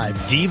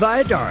 45, Dee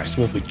Valladares,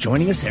 will be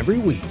joining us every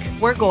week.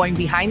 We're going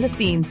behind the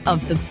scenes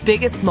of the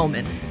biggest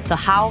moments, the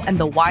how and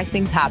the why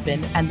things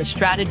happen, and the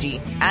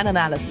strategy and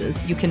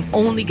analysis you can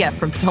only get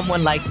from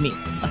someone like me,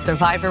 a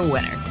Survivor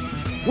winner.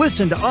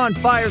 Listen to On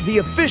Fire, the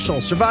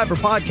official Survivor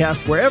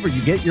podcast, wherever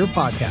you get your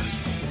podcasts.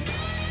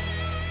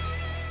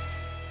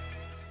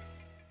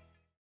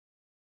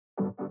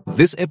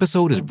 This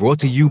episode is brought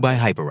to you by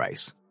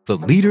Hyperice, the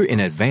leader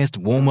in advanced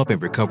warm-up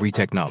and recovery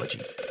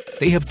technology.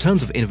 They have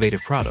tons of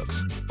innovative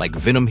products, like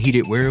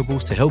Venom-heated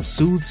wearables to help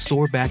soothe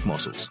sore back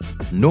muscles,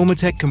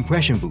 Normatec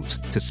compression boots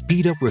to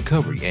speed up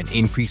recovery and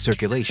increase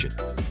circulation,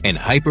 and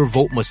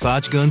Hypervolt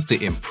massage guns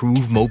to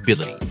improve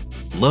mobility.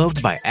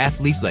 Loved by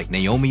athletes like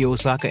Naomi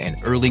Osaka and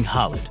Erling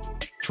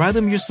Haaland. Try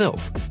them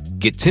yourself.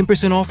 Get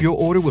 10% off your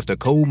order with the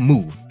code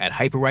MOVE at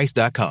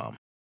Hyperice.com.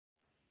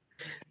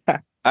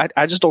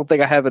 I just don't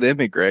think I have it in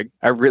me, Greg.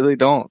 I really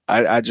don't.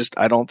 I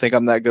don't think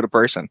I'm that good a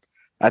person.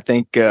 I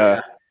think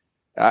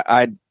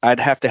I'd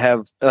have to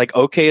have like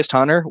Okayest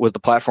Hunter was the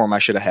platform I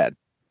should have had.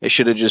 It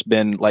should have just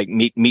been like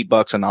Meat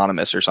Bucks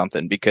Anonymous or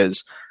something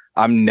because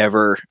I'm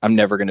never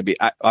going to be.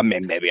 I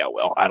mean, maybe I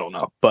will. I don't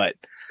know, but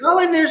well,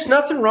 and there's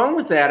nothing wrong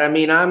with that. I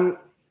mean,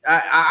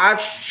 I've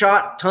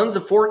shot tons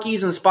of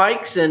Forkies and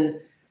Spikes, and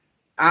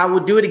I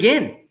would do it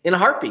again in a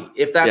heartbeat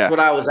if that's what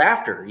I was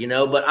after,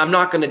 But I'm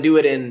not going to do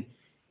it in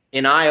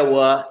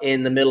Iowa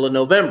in the middle of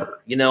November.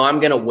 I'm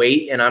going to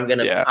wait and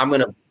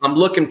I'm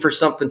looking for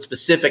something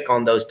specific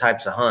on those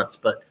types of hunts.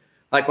 But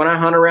like when I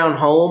hunt around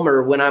home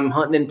or when I'm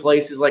hunting in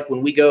places like if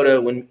we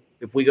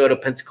go to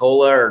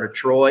Pensacola or to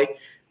Troy,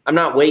 I'm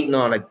not waiting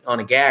on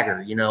a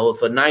gagger.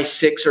 If a nice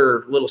 6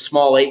 or little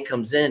small 8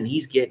 comes in,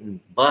 he's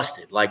getting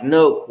busted. Like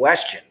no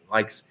question,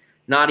 like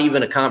not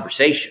even a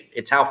conversation.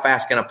 It's how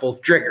fast can I pull the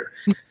trigger?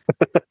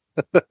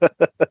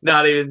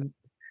 Not even.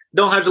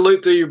 Don't have to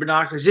look through your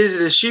binoculars. Is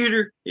it a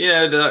shooter?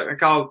 I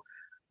call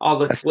all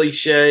the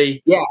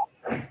cliche. Yeah.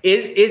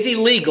 Is he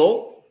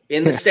legal?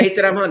 in the state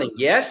that I'm hunting?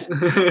 Yes.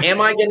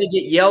 Am I going to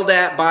get yelled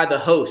at by the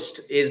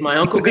host? Is my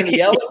uncle going to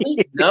yell at me?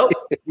 Nope.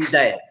 He's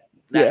dead.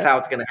 That's how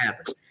it's going to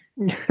happen.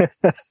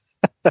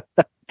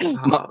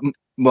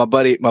 My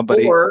buddy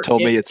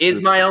told me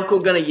is my uncle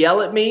going to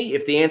yell at me?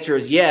 If the answer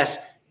is yes,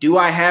 do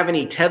I have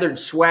any Tethrd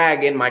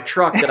swag in my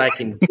truck that I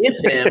can give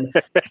him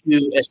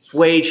to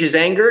assuage his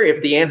anger?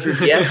 If the answer is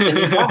yes, then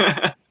you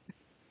won't.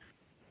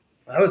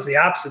 That was the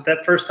opposite.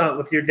 That first hunt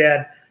with your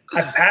dad,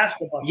 I passed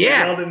the buck.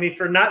 Yeah. He yelled at me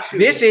for not shooting.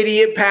 This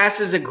idiot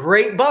passes a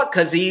great buck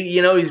because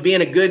he's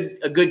being a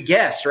good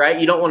guest, right?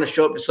 You don't want to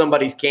show up to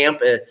somebody's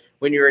camp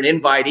when you're an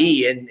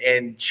invitee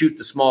and shoot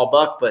the small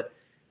buck. But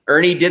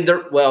Ernie did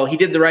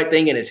the right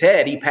thing in his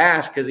head. He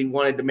passed because he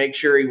wanted to make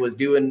sure he was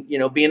doing,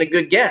 being a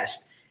good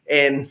guest.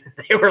 And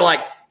they were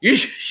like, "You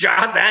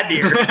shot that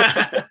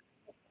deer."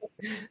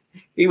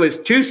 He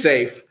was too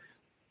safe.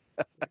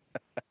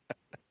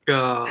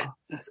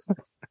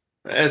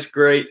 That's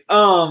great.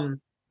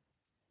 Kind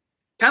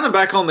of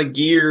back on the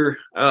gear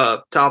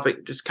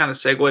topic, just kind of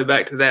segue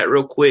back to that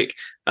real quick.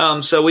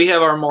 So we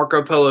have our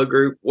Marco Polo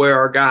group where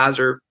our guys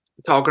are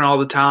talking all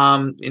the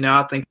time.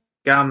 I think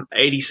I'm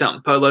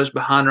 80-something polos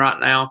behind right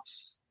now.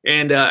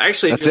 And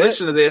actually, if you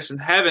listen to this and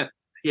haven't,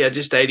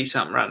 just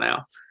 80-something right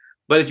now.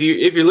 But if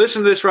you're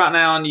listening to this right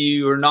now and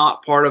you are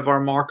not part of our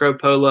Marco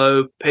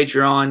Polo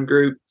Patreon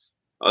group,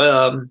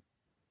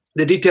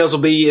 the details will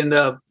be in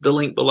the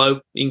link below.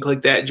 You can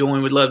click that,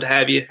 join. We'd love to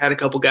have you. Had a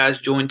couple guys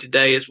join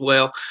today as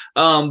well.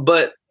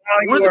 But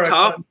one of the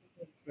top.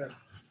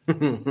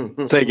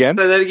 Say again.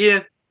 Say that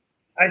again.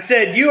 I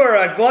said you are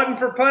a glutton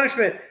for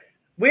punishment.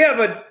 We have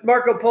a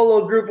Marco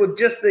Polo group with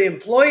just the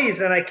employees,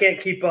 and I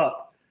can't keep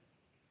up.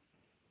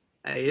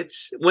 Hey,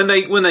 it's when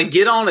they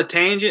get on a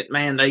tangent,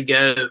 man, they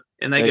go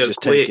and they go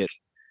just quick. take it.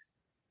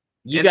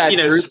 You guys'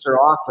 groups are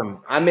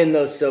awesome. I'm in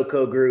those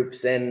SoCo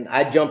groups, and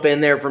I jump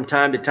in there from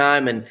time to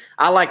time, and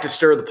I like to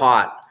stir the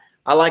pot.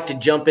 I like to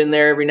jump in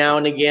there every now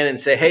and again and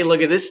say, "Hey,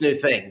 look at this new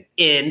thing!"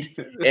 and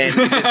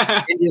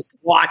just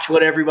watch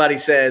what everybody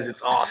says.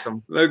 It's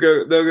awesome. They'll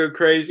go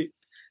crazy.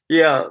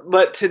 Yeah,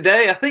 but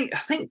today I think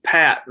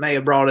Pat may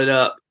have brought it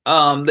up.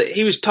 That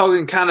he was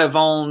talking kind of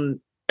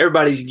on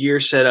everybody's gear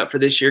setup for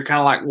this year, kind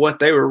of like what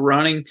they were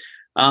running.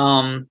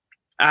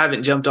 I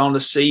haven't jumped on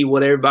to see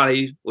what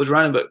everybody was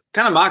running, but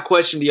kind of my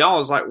question to y'all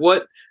is like,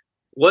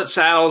 what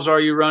saddles are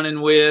you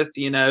running with?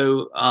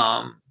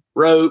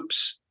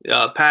 Ropes,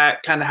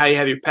 pack, kind of how you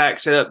have your pack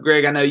set up.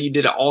 Greg, I know you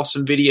did an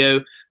awesome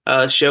video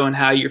showing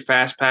how your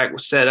fast pack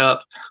was set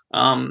up.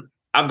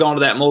 I've gone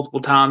to that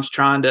multiple times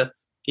trying to,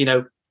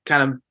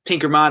 kind of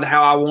tinker mine to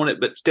how I want it,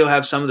 but still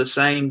have some of the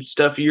same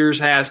stuff yours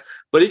has.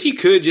 But if you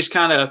could just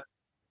kind of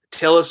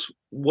tell us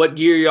what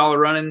gear y'all are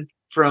running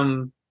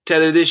from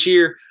Tethrd this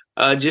year,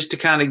 just to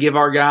kind of give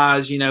our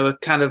guys, a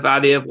kind of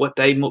idea of what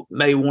they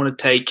may want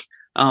to take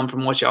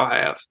from what y'all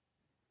have.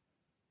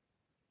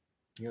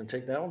 You want to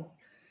take that one?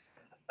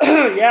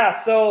 Yeah.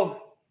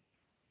 So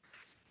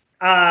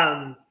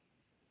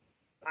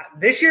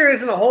this year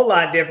isn't a whole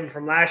lot different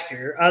from last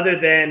year, other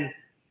than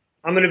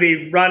I'm going to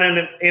be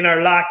running in our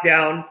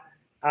lockdown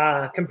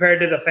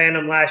compared to the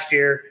Phantom last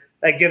year.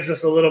 That gives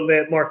us a little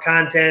bit more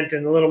content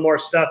and a little more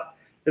stuff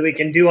that we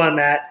can do on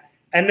that.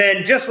 And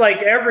then just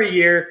like every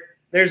year,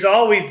 there's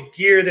always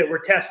gear that we're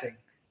testing,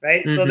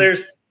 right? Mm-hmm. So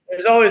there's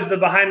always the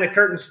behind the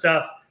curtain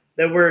stuff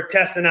that we're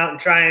testing out and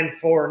trying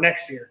for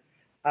next year.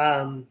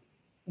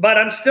 But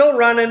I'm still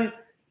running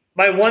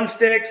my one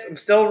sticks. I'm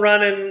still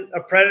running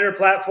a Predator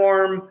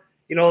platform,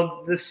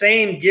 the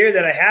same gear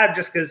that I have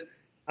just because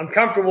I'm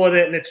comfortable with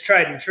it and it's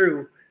tried and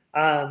true.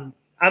 I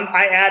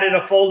added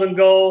a fold and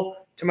go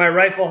to my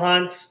rifle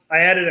hunts. I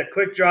added a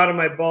quick draw to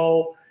my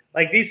bow.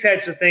 Like these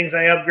types of things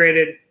I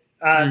upgraded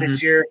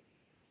this year.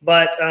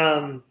 But,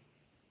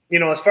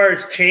 as far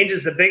as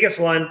changes, the biggest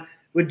one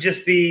would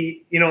just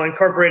be,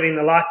 incorporating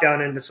the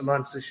lockdown into some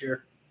hunts this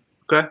year.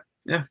 Okay.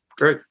 Yeah,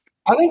 great.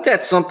 I think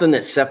that's something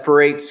that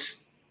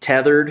separates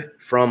Tethrd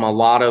from a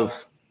lot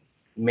of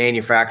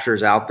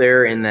manufacturers out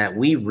there in that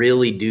we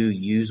really do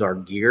use our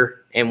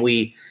gear and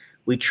we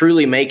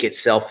truly make it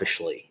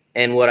selfishly.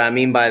 And what I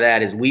mean by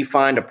that is we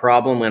find a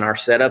problem in our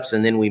setups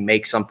and then we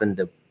make something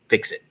to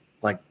fix it.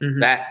 Like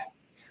that.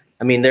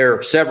 I mean, there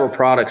are several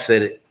products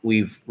that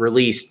we've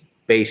released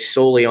based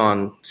solely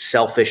on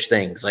selfish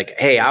things. Like,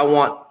 hey, I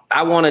want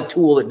a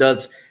tool that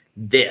does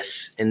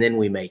this, and then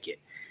we make it.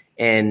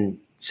 And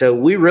so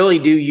we really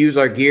do use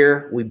our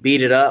gear. We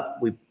beat it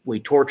up. We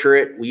torture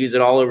it. We use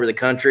it all over the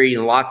country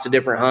in lots of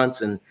different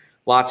hunts and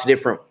lots of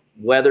different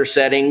weather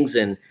settings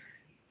and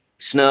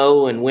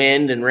snow and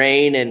wind and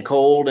rain and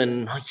cold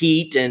and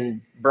heat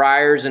and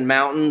briars and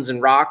mountains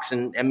and rocks.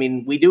 And I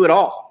mean, we do it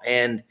all.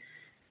 And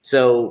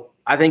so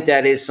I think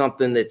that is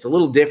something that's a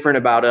little different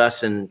about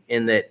us in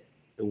that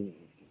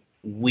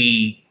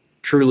we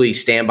truly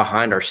stand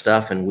behind our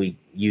stuff and we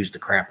use the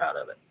crap out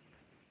of it.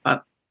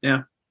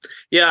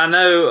 Yeah, I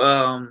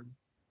know,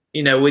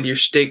 with your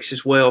sticks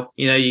as well,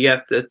 you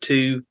got the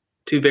two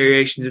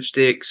variations of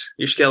sticks,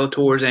 your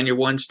Skeletors and your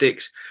one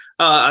sticks.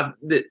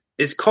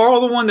 Is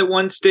Carl the one that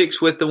one sticks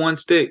with the one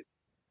stick?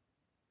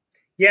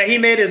 Yeah, he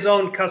made his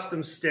own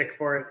custom stick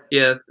for it.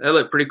 Yeah, that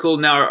looked pretty cool.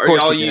 Now, are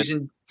y'all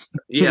using?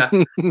 Yeah,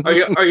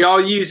 are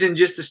y'all using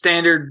just the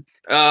standard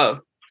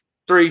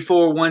 3,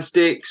 4, 1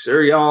 sticks,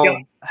 or y'all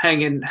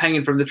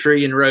hanging from the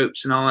tree and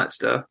ropes and all that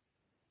stuff?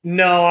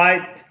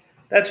 No,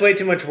 that's way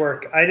too much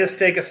work. I just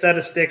take a set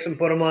of sticks and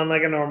put them on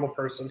like a normal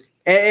person.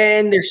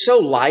 And they're so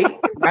light,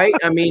 right?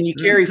 I mean, you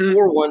carry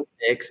 4 1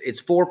 sticks, it's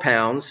 4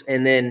 pounds,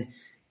 and then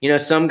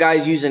some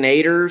guys using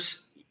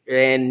 8ers,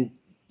 and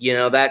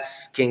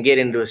that's can get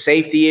into a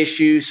safety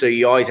issue. So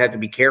you always have to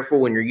be careful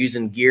when you're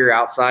using gear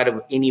outside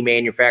of any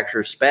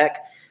manufacturer's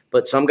spec.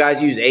 But some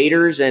guys use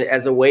 8ers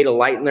as a way to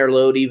lighten their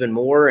load even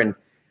more. And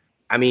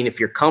I mean, if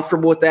you're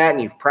comfortable with that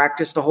and you've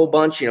practiced a whole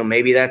bunch,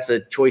 maybe that's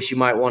a choice you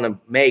might want to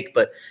make.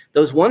 But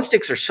those 1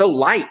 sticks are so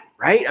light,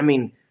 right? I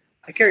mean,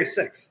 I carry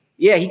 6.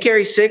 Yeah, he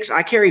carries 6.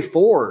 I carry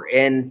 4,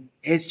 and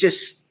it's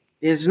just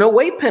there's no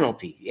weight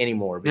penalty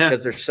anymore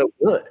because they're so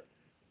good.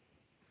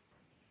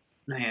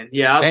 Man,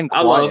 yeah,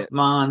 I love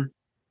mine.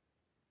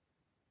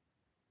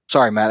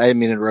 Sorry, Matt, I didn't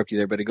mean to interrupt you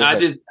there, but go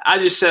ahead. I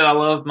just said I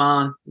love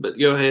mine, but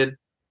go ahead.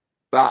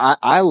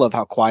 I love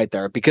how quiet they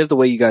are because the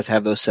way you guys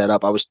have those set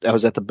up. I was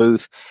at the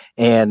booth,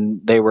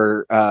 and there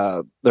were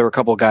a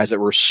couple of guys that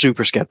were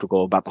super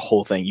skeptical about the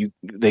whole thing.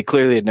 They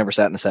clearly had never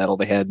sat in a saddle.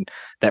 They had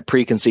that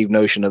preconceived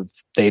notion of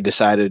they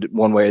decided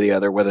one way or the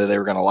other whether they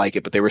were going to like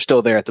it, but they were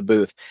still there at the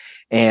booth,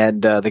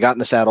 and they got in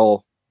the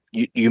saddle.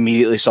 You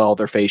immediately saw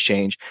their face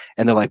change,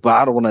 and they're like, "Well,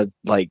 I don't want to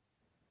like."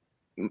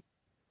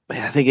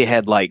 I think they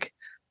had like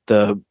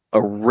the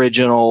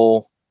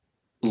original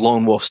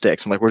Lone Wolf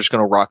sticks. I'm like, we're just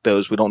going to rock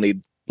those. We don't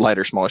need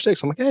lighter, smaller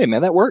sticks. I'm like, hey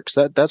man, that works.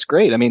 That's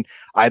great. I mean,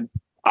 I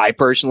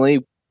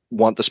personally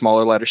want the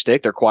smaller, lighter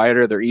stick. They're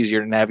quieter. They're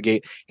easier to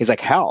navigate. He's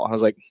like, how? I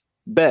was like,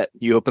 bet.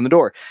 You open the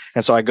door.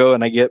 And so I go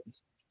and I get,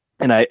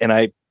 and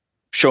I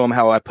show him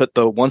how I put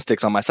the 1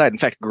 sticks on my side. In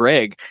fact,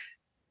 Greg,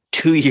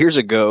 2 years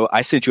ago,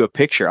 I sent you a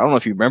picture. I don't know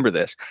if you remember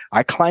this.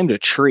 I climbed a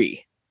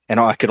tree and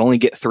I could only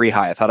get 3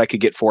 high. I thought I could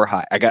get 4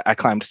 high. I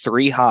climbed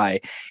 3 high,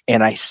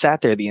 and I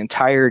sat there the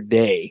entire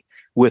day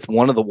with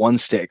one of the 1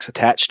 sticks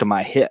attached to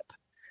my hip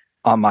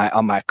on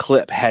my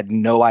clip. Had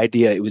no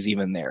idea it was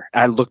even there.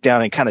 I looked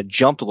down and kind of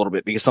jumped a little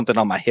bit because something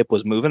on my hip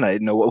was moving. I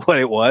didn't know what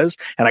it was.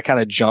 And I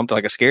kind of jumped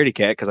like a scaredy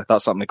cat because I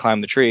thought something had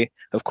climbed the tree,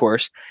 of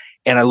course.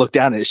 And I looked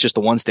down and it's just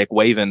the 1 stick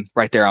waving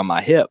right there on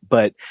my hip.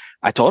 But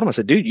I told him, I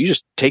said, dude, you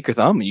just take your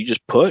thumb and you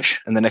just push,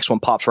 and the next one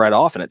pops right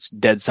off, and it's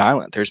dead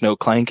silent. There's no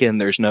clanking.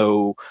 There's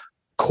no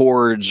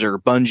cords or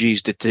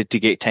bungees to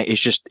get,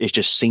 it's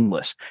just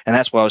seamless. And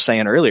that's what I was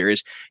saying earlier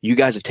is you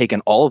guys have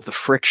taken all of the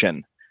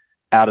friction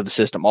out of the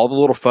system, all the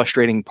little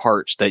frustrating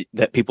parts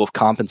that people have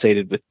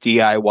compensated with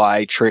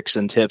DIY tricks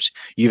and tips.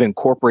 You've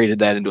incorporated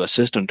that into a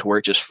system to where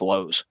it just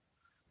flows.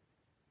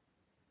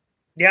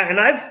 Yeah. And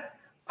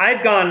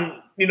I've gone,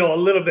 a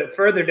little bit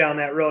further down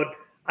that road.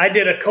 I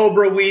did a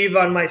Cobra weave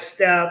on my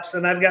steps,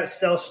 and I've got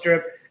stealth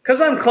strip because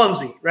I'm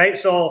clumsy, right?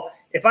 So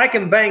if I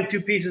can bang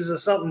 2 pieces of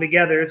something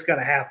together, it's going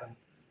to happen.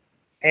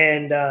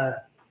 And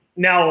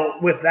now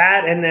with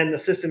that, and then the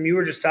system you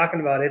were just talking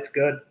about, it's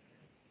good.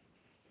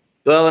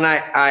 Well, and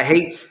I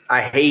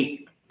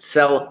hate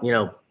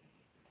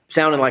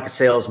sounding like a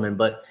salesman,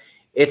 but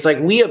it's like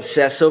we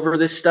obsess over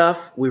this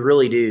stuff. We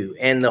really do.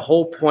 And the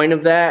whole point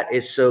of that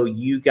is so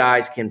you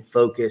guys can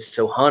focus,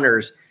 so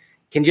hunters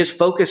can just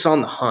focus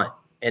on the hunt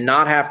and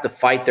not have to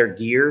fight their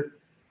gear.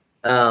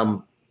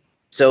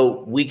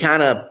 So we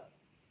kind of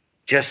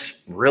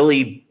just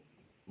really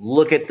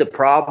look at the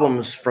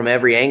problems from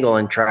every angle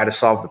and try to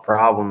solve the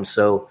problems.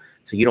 So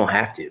you don't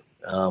have to,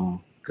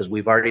 because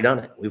we've already done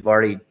it. We've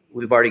already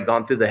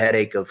gone through the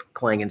headache of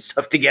clanging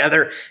stuff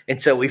together. And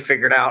so we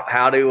figured out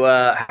how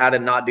to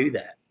not do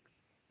that.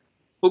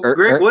 Well,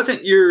 Greg,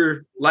 wasn't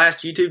your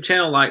last YouTube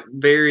channel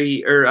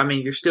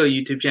you're still a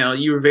YouTube channel.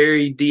 You were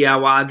very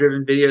DIY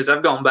driven videos.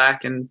 I've gone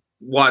back and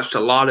watched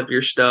a lot of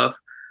your stuff.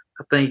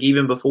 I think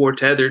even before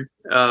Tethrd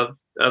of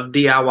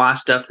DIY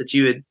stuff that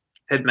you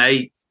had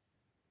made.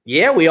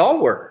 Yeah, we all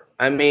were.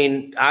 I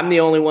mean, I'm the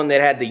only one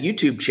that had the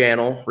YouTube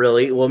channel,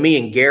 really. Well, me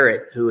and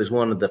Garrett, who is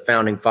one of the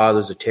founding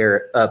fathers of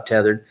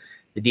Tethrd,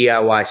 the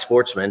DIY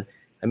sportsman.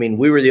 I mean,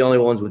 we were the only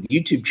ones with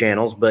YouTube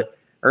channels, but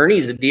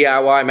Ernie's a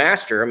DIY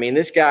master. I mean,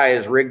 this guy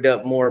has rigged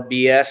up more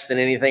BS than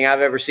anything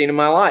I've ever seen in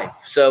my life.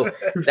 So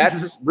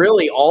that's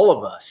really all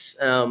of us.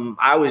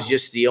 I was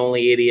just the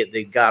only idiot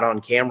that got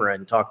on camera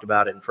and talked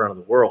about it in front of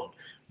the world.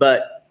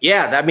 But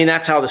yeah, I mean,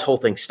 that's how this whole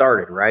thing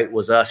started, right?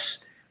 Was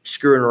us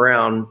screwing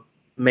around,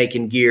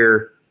 making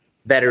gear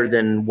better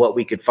than what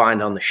we could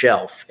find on the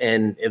shelf.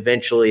 And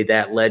eventually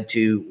that led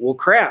to, well,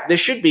 crap, this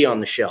should be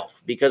on the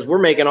shelf because we're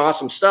making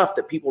awesome stuff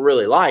that people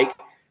really like.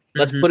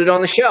 Let's put it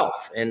on the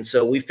shelf. And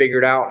so we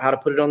figured out how to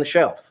put it on the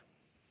shelf.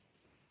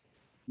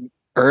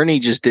 Ernie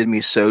just did me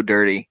so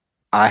dirty.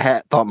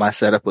 I thought my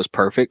setup was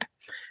perfect.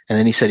 And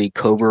then he said he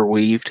Cobra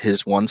weaved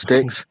his 1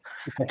 sticks.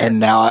 And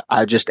now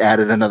I just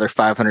added another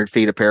 500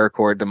 feet of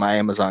paracord to my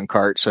Amazon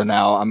cart. So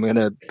now I'm going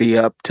to be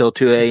up till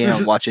 2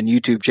 a.m. watching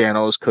YouTube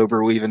channels,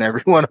 Cobra weaving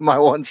every one of my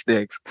 1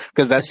 sticks.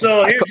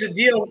 So here's the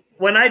deal.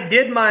 When I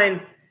did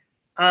mine,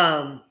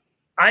 I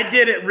I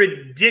did it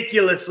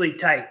ridiculously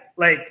tight.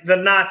 Like the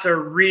knots are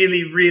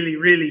really, really,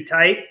 really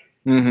tight.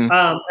 Mm-hmm.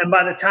 And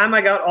by the time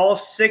I got all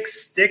 6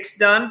 sticks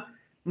done,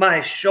 my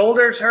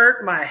shoulders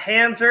hurt, my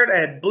hands hurt, I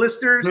had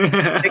blisters.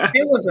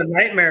 It was a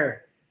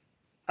nightmare.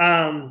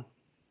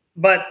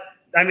 But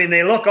I mean,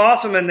 they look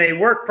awesome and they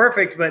work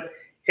perfect, but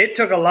it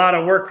took a lot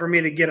of work for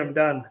me to get them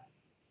done.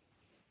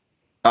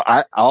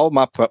 All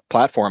my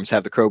platforms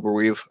have the Cobra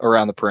Weave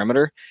around the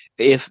perimeter.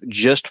 If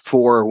just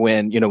for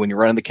when you're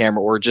running the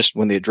camera or just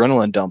when the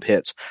adrenaline dump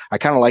hits, I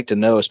kind of like to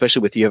know,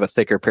 especially with you have a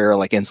thicker pair of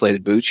like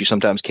insulated boots, you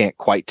sometimes can't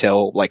quite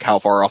tell like how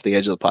far off the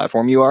edge of the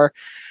platform you are.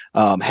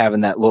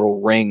 Having that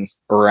little ring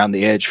around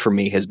the edge for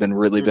me has been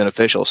really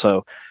beneficial.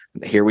 So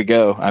here we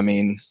go. I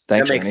mean,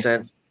 thanks. That makes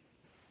sense.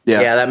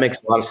 Yeah, that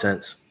makes a lot of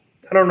sense.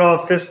 I don't know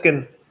if this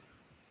can.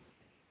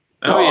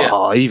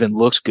 Oh, it even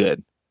looks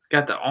good.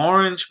 Got the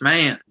orange,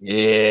 man.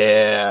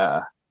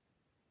 Yeah.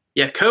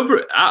 Yeah,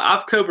 Cobra.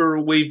 I've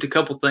Cobra weaved a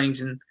couple things,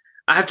 and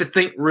I have to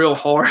think real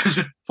hard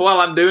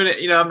while I'm doing it.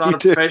 I'm not a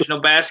professional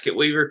basket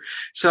weaver,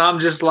 so I'm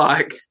just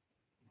like,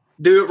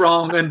 do it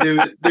wrong, undo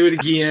it, do it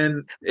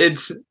again.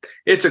 It's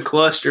a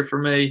cluster for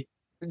me.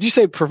 Did you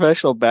say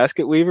professional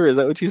basket weaver? Is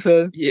that what you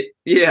said?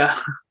 Yeah.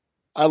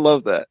 I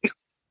love that.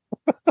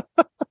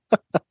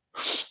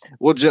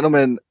 Well,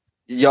 gentlemen,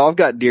 y'all have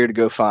got deer to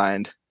go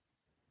find.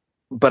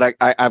 But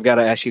I've got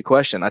to ask you a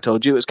question. I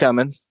told you it was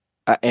coming,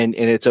 and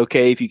it's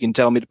okay if you can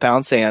tell me to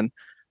pound sand,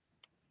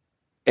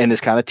 and this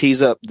kind of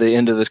tease up the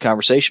end of this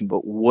conversation.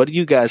 But what do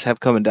you guys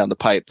have coming down the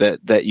pipe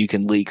that you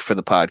can leak for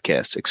the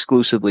podcast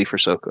exclusively for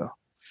SoCo?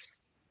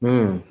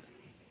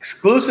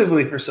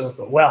 Exclusively for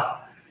SoCo. Well,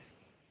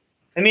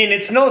 I mean,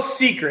 it's no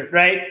secret,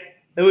 right,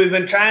 that we've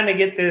been trying to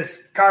get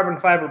this carbon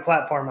fiber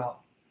platform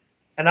out.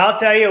 And I'll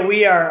tell you,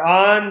 we are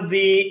on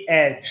the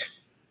edge.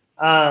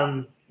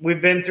 We've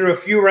been through a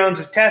few rounds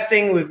of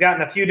testing. We've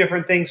gotten a few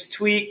different things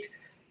tweaked.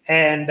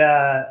 And,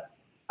 I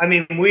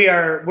mean,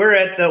 we're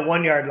at the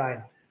 1 yard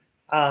line.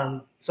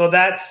 So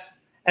that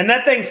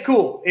thing's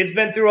cool. It's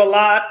been through a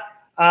lot,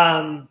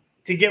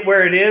 to get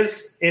where it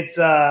is. It's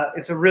a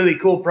really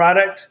cool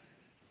product.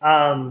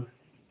 But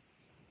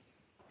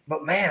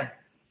man,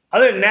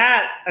 other than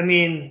that, I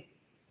mean,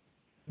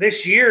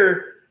 this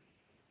year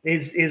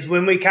is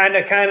when we kind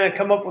of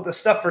come up with the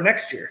stuff for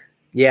next year.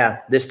 Yeah,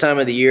 this time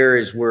of the year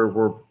is where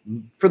we're,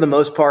 for the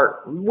most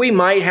part, we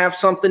might have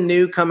something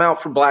new come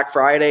out for Black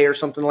Friday or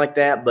something like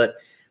that, but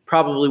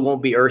probably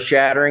won't be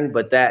earth-shattering.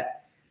 But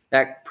that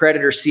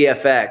Predator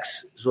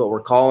CFX is what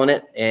we're calling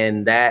it,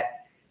 and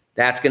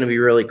that's going to be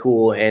really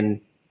cool.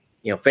 And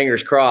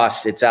fingers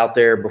crossed, it's out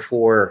there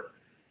before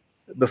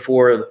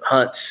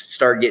hunts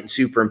start getting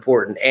super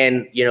important.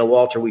 And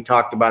Walter, we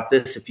talked about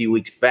this a few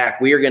weeks back.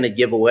 We are going to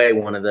give away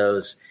one of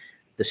those.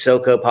 The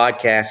SoCo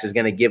podcast is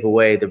going to give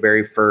away the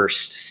very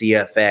first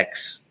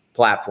CFX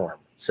platform.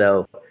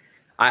 So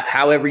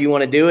however you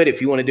want to do it, if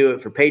you want to do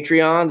it for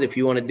Patreons, if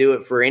you want to do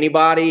it for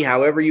anybody,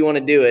 however you want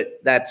to do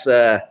it, that's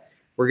we're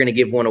going to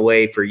give one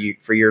away for you,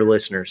 for your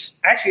listeners.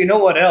 Actually, you know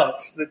what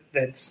else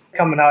that's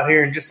coming out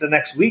here in just the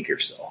next week or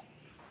so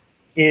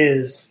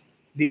is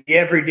the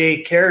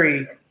everyday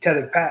carry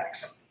tethered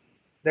packs.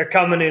 They're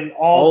coming in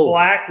all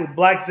black with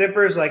black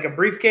zippers like a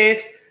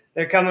briefcase.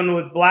 They're coming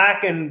with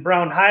black and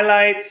brown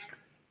highlights.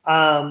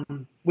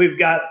 We've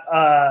got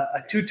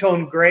a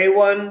two-tone gray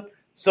one.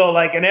 So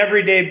like an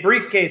everyday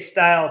briefcase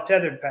style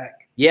tethered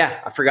pack. Yeah,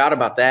 I forgot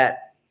about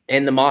that.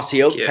 And the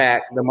Mossy Oak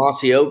pack, the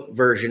Mossy Oak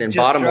version in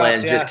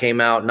Bottomlands just came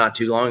out not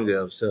too long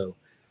ago. So,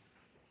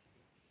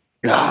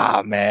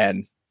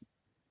 man,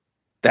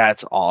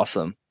 that's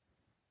awesome.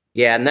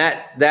 Yeah, and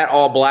that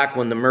all black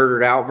one, the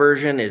Murdered Out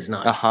version, is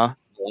not.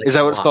 Is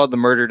that what it's called, the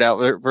Murdered Out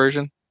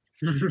version?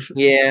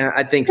 Yeah,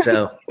 I think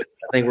so. I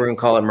think we're gonna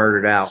call it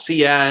Murdered Out.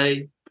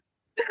 CIA.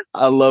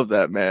 I love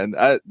that, man.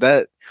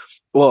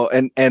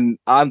 And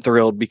I'm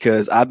thrilled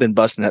because I've been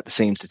busting at the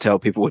seams to tell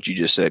people what you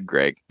just said,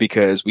 Greg,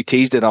 because we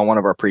teased it on one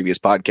of our previous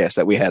podcasts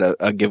that we had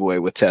a giveaway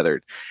with Tethrd,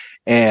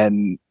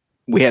 and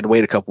we had to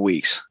wait a couple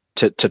weeks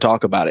to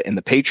talk about it. And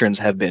the patrons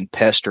have been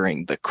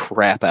pestering the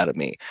crap out of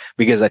me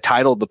because I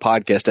titled the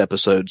podcast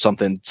episode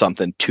something,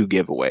 two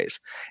giveaways.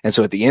 And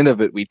so at the end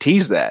of it, we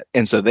teased that.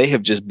 And so they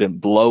have just been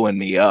blowing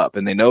me up,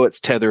 and they know it's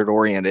Tethrd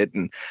oriented.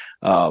 And,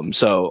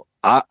 so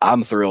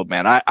I'm thrilled,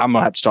 man. I'm going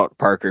to have to talk to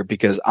Parker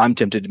because I'm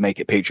tempted to make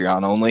it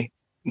Patreon only.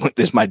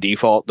 This is my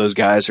default. Those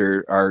guys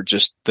are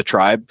just the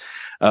tribe.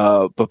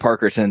 But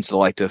Parker tends to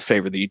like to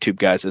favor the YouTube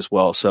guys as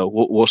well. So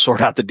we'll sort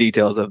out the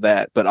details of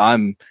that, but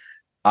I'm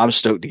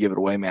stoked to give it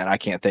away, man. I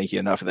can't thank you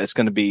enough. That's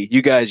going to be,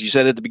 you guys, you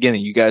said at the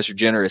beginning, you guys are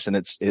generous, and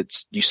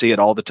it's, you see it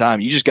all the time.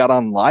 You just got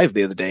on live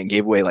the other day and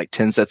gave away like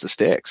 10 sets of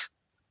sticks.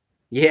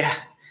 Yeah.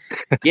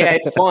 Yeah.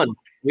 It's fun.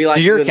 We like.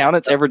 Do your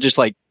accountants ever just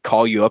like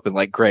call you up and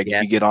like, Greg,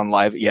 you get on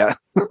live? Yeah.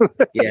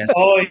 Yeah.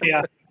 Oh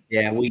yeah.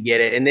 Yeah, we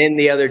get it. And then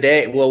the other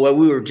day, when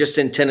we were just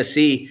in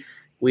Tennessee,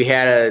 we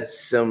had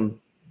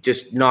some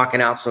just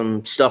knocking out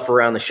some stuff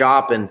around the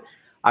shop, and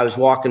I was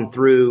walking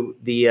through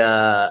looking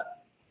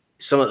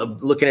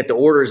at the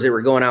orders that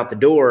were going out the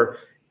door,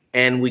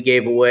 and we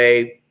gave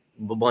away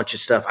a bunch of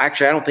stuff.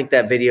 Actually, I don't think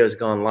that video has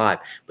gone live,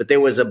 but we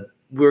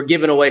were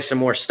giving away some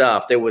more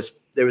stuff. There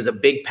was a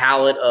big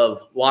pallet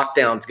of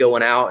lockdowns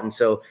going out, and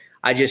so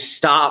I just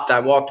stopped. I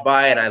walked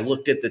by and I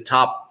looked at the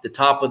top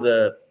of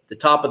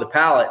the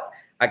pallet.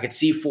 I could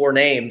see 4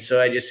 names,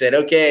 so I just said,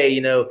 okay,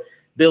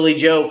 Billy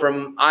Joe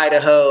from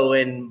Idaho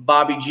and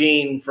Bobby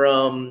Jean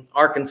from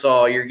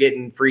Arkansas, you're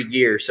getting free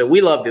gear. So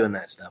we love doing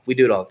that stuff. We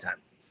do it all the time.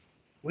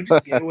 We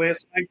just gave away a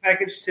swag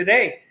package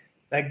today.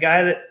 That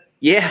guy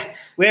Yeah.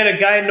 We had a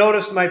guy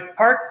notice my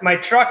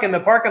truck in the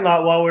parking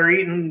lot while we were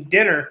eating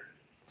dinner,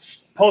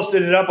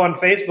 posted it up on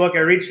Facebook. I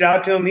reached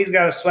out to him. He's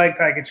got a swag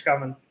package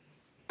coming.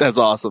 That's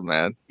awesome,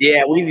 man.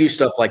 Yeah, we do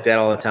stuff like that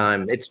all the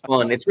time. It's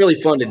fun. It's really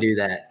fun to do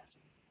that.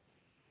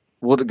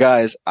 Well,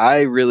 guys,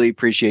 I really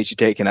appreciate you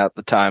taking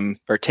time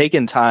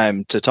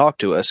to talk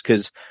to us,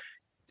 because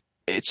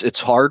it's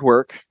hard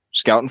work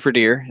scouting for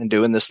deer and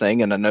doing this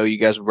thing. And I know you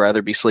guys would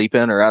rather be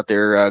sleeping or out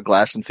there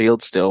glassing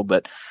fields still,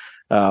 but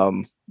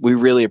we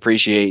really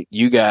appreciate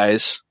you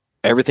guys,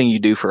 everything you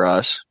do for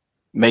us,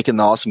 making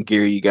the awesome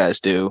gear you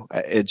guys do.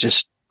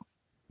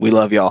 We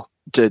love y'all.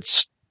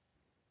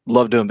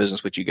 Love doing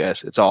business with you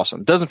guys. It's awesome.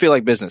 It doesn't feel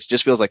like business,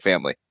 just feels like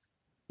family.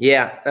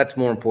 Yeah, that's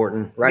more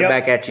important. Right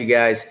back at you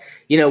guys.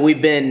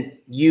 We've been,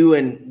 you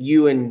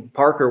and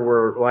Parker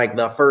were like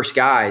the first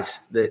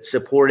guys that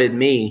supported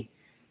me,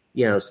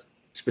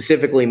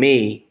 specifically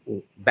me,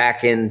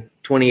 back in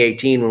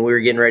 2018 when we were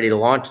getting ready to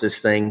launch this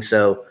thing.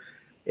 So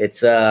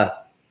it's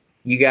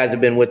you guys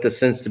have been with us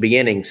since the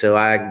beginning. So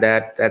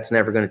that's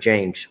never going to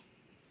change.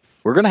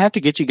 We're going to have to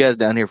get you guys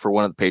down here for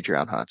one of the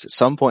Patreon hunts at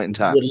some point in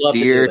time.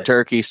 Deer,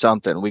 turkey,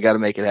 something. We got to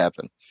make it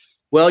happen.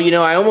 Well,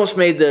 I almost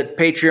made the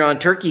Patreon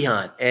turkey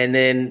hunt, and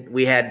then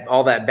we had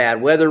all that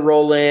bad weather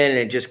roll in, and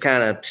it just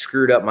kind of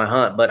screwed up my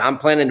hunt. But I'm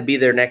planning to be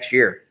there next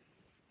year.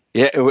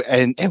 Yeah,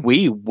 and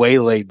we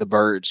waylaid the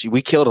birds.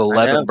 We killed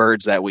 11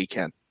 birds that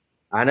weekend.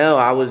 I know.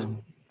 I was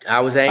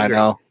angry.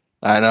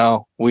 I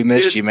know. We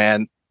missed you,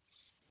 man.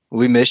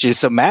 We missed you.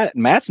 So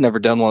Matt's never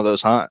done one of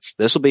those hunts.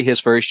 This will be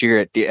his first year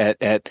at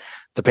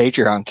the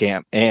Patreon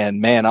camp. And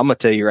man, I'm going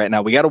to tell you right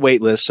now, we got a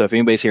wait list. So if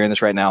anybody's hearing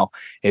this right now,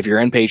 if you're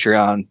in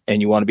Patreon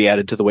and you want to be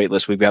added to the wait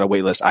list, we've got a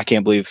wait list. I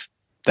can't believe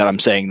that I'm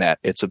saying that.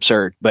 It's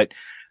absurd, but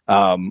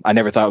I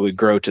never thought we'd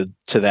grow to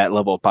that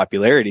level of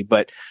popularity.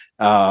 But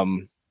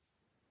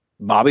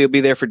Bobby will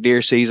be there for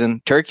deer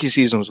season. Turkey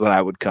season was when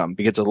I would come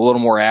because it's a little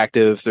more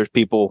active. There's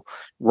people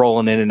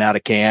rolling in and out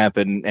of camp,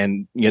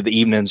 and the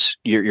evenings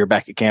you're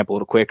back at camp a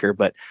little quicker.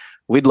 But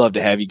we'd love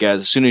to have you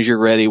guys. As soon as you're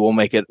ready, we'll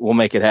make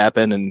it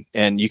happen,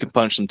 and you can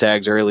punch some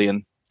tags early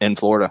in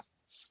Florida.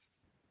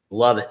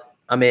 Love it.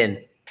 I'm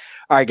in.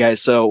 All right,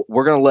 guys. So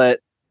we're gonna let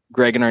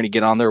Greg and Ernie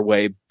get on their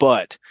way,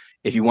 but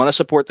if you want to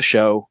support the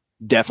show,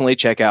 definitely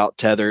check out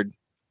Tethrd.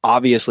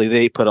 Obviously,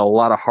 they put a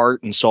lot of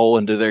heart and soul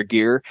into their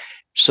gear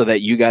so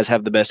that you guys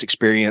have the best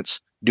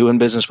experience. Doing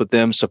business with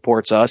them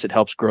supports us. It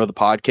helps grow the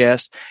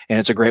podcast, and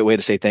it's a great way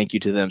to say thank you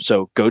to them.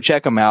 So go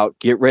check them out.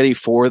 Get ready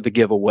for the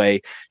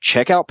giveaway.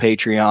 Check out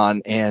Patreon,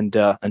 and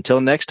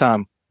until next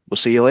time, we'll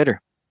see you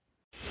later.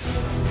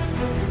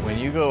 When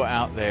you go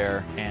out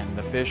there and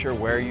the fish are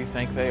where you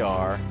think they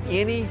are,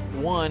 any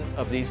one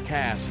of these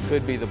casts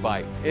could be the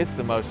bite. It's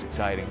the most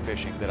exciting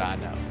fishing that I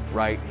know,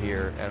 right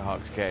here at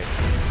Hawks Cave.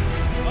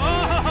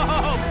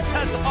 Oh,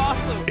 that's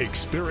awesome!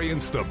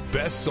 Experience the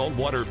best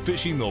saltwater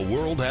fishing the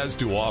world has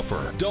to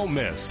offer. Don't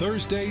miss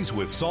Thursdays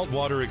with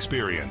Saltwater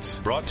Experience,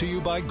 brought to you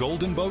by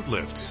Golden Boat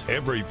Lifts,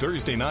 every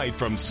Thursday night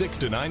from 6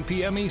 to 9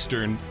 p.m.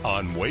 Eastern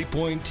on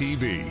Waypoint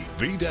TV,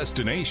 the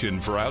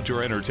destination for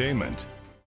outdoor entertainment.